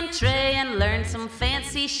Corey and Trey and learn some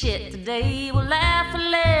fancy shit today. We'll laugh a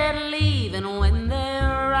little even when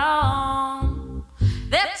they're wrong.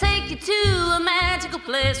 They'll take you to a magical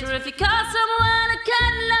place where if you call someone a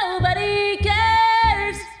cunt, nobody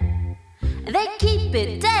cares. They keep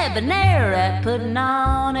it debonair at putting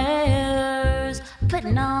on airs,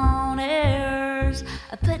 putting on airs,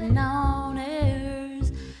 putting on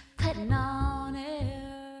airs, putting on airs.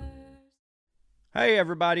 Hey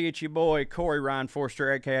everybody, it's your boy Corey Ryan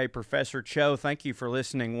Forster, aka Professor Cho. Thank you for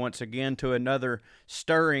listening once again to another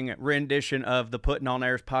stirring rendition of the Putting on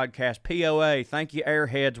Airs podcast, POA. Thank you,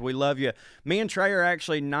 Airheads. We love you. Me and Trey are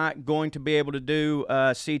actually not going to be able to do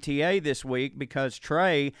CTA this week because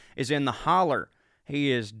Trey is in the holler.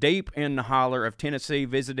 He is deep in the holler of Tennessee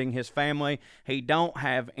visiting his family. He don't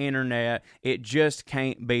have internet. It just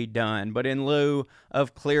can't be done. But in lieu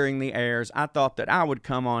of clearing the airs, I thought that I would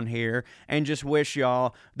come on here and just wish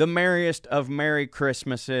y'all the merriest of Merry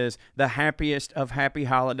Christmases, the happiest of happy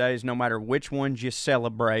holidays, no matter which ones you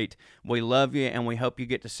celebrate. We love you, and we hope you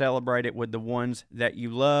get to celebrate it with the ones that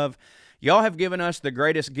you love. Y'all have given us the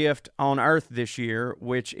greatest gift on earth this year,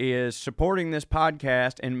 which is supporting this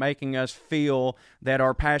podcast and making us feel that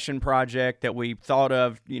our passion project that we thought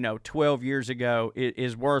of, 12 years ago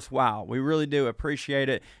is worthwhile. We really do appreciate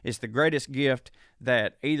it. It's the greatest gift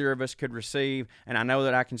that either of us could receive, and I know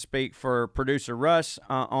that I can speak for producer Russ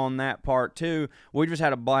on that part too. We just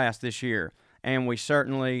had a blast this year, and we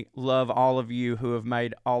certainly love all of you who have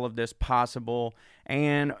made all of this possible.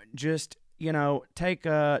 And just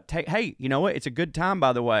hey, you know what? It's a good time,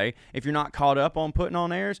 by the way. If you're not caught up on putting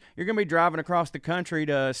on airs, you're going to be driving across the country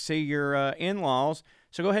to see your in-laws.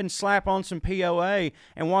 So go ahead and slap on some POA.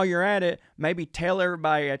 And while you're at it, maybe tell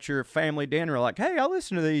everybody at your family dinner, like, hey, I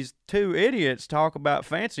listen to these two idiots talk about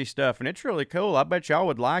fancy stuff, and it's really cool. I bet y'all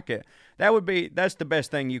would like it. That's the best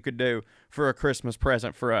thing you could do for a Christmas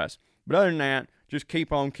present for us. But other than that, just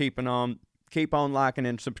keep on keeping on. Keep on liking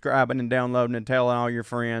and subscribing and downloading and telling all your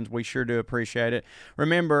friends. We sure do appreciate it.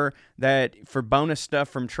 Remember that for bonus stuff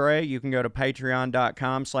from Trey, you can go to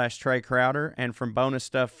patreon.com/Trey Crowder. And from bonus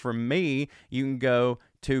stuff from me, you can go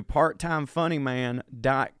to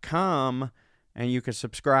parttimefunnyman.com and you can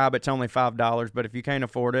subscribe. It's only $5, but if you can't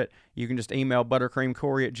afford it, you can just email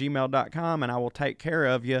buttercreamcorey@gmail.com and I will take care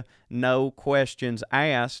of you. No questions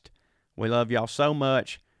asked. We love y'all so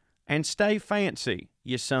much. And stay fancy,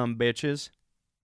 you some bitches.